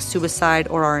considering suicide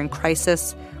or are in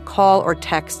crisis, call or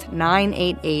text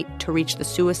 988 to reach the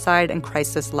Suicide and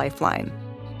Crisis Lifeline.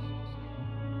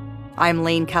 I'm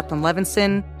Lane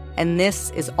Kaplan-Levinson, and this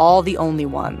is All the Only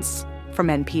Ones from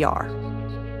NPR.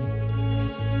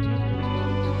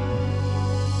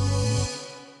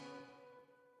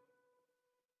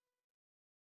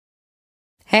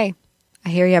 Hey, I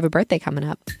hear you have a birthday coming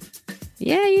up.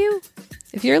 Yeah, you.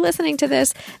 If you're listening to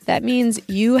this, that means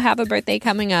you have a birthday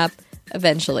coming up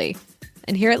eventually.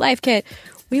 And here at Life Kit,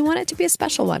 we want it to be a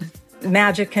special one.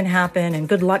 Magic can happen and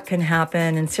good luck can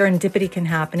happen and serendipity can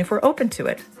happen if we're open to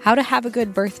it. How to have a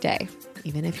good birthday,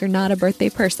 even if you're not a birthday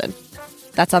person.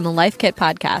 That's on the Life Kit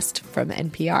podcast from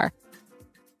NPR.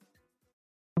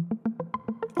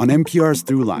 On NPR's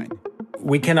Throughline.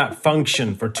 We cannot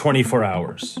function for 24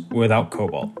 hours without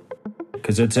cobalt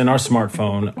because it's in our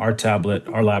smartphone, our tablet,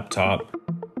 our laptop.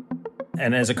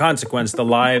 And as a consequence, the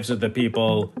lives of the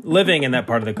people living in that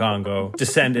part of the Congo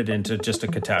descended into just a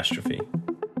catastrophe.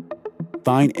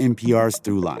 Find NPR's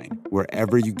Throughline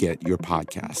wherever you get your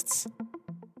podcasts.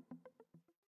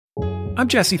 I'm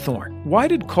Jesse Thorne. Why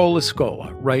did Cola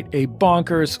Scola write a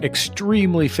bonkers,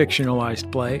 extremely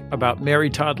fictionalized play about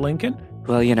Mary Todd Lincoln?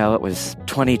 Well, you know, it was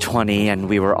 2020 and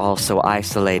we were all so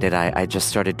isolated. I just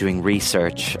started doing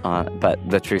research, but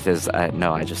the truth is,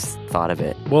 I just thought of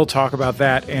it. We'll talk about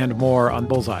that and more on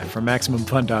Bullseye from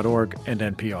MaximumFun.org and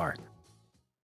NPR.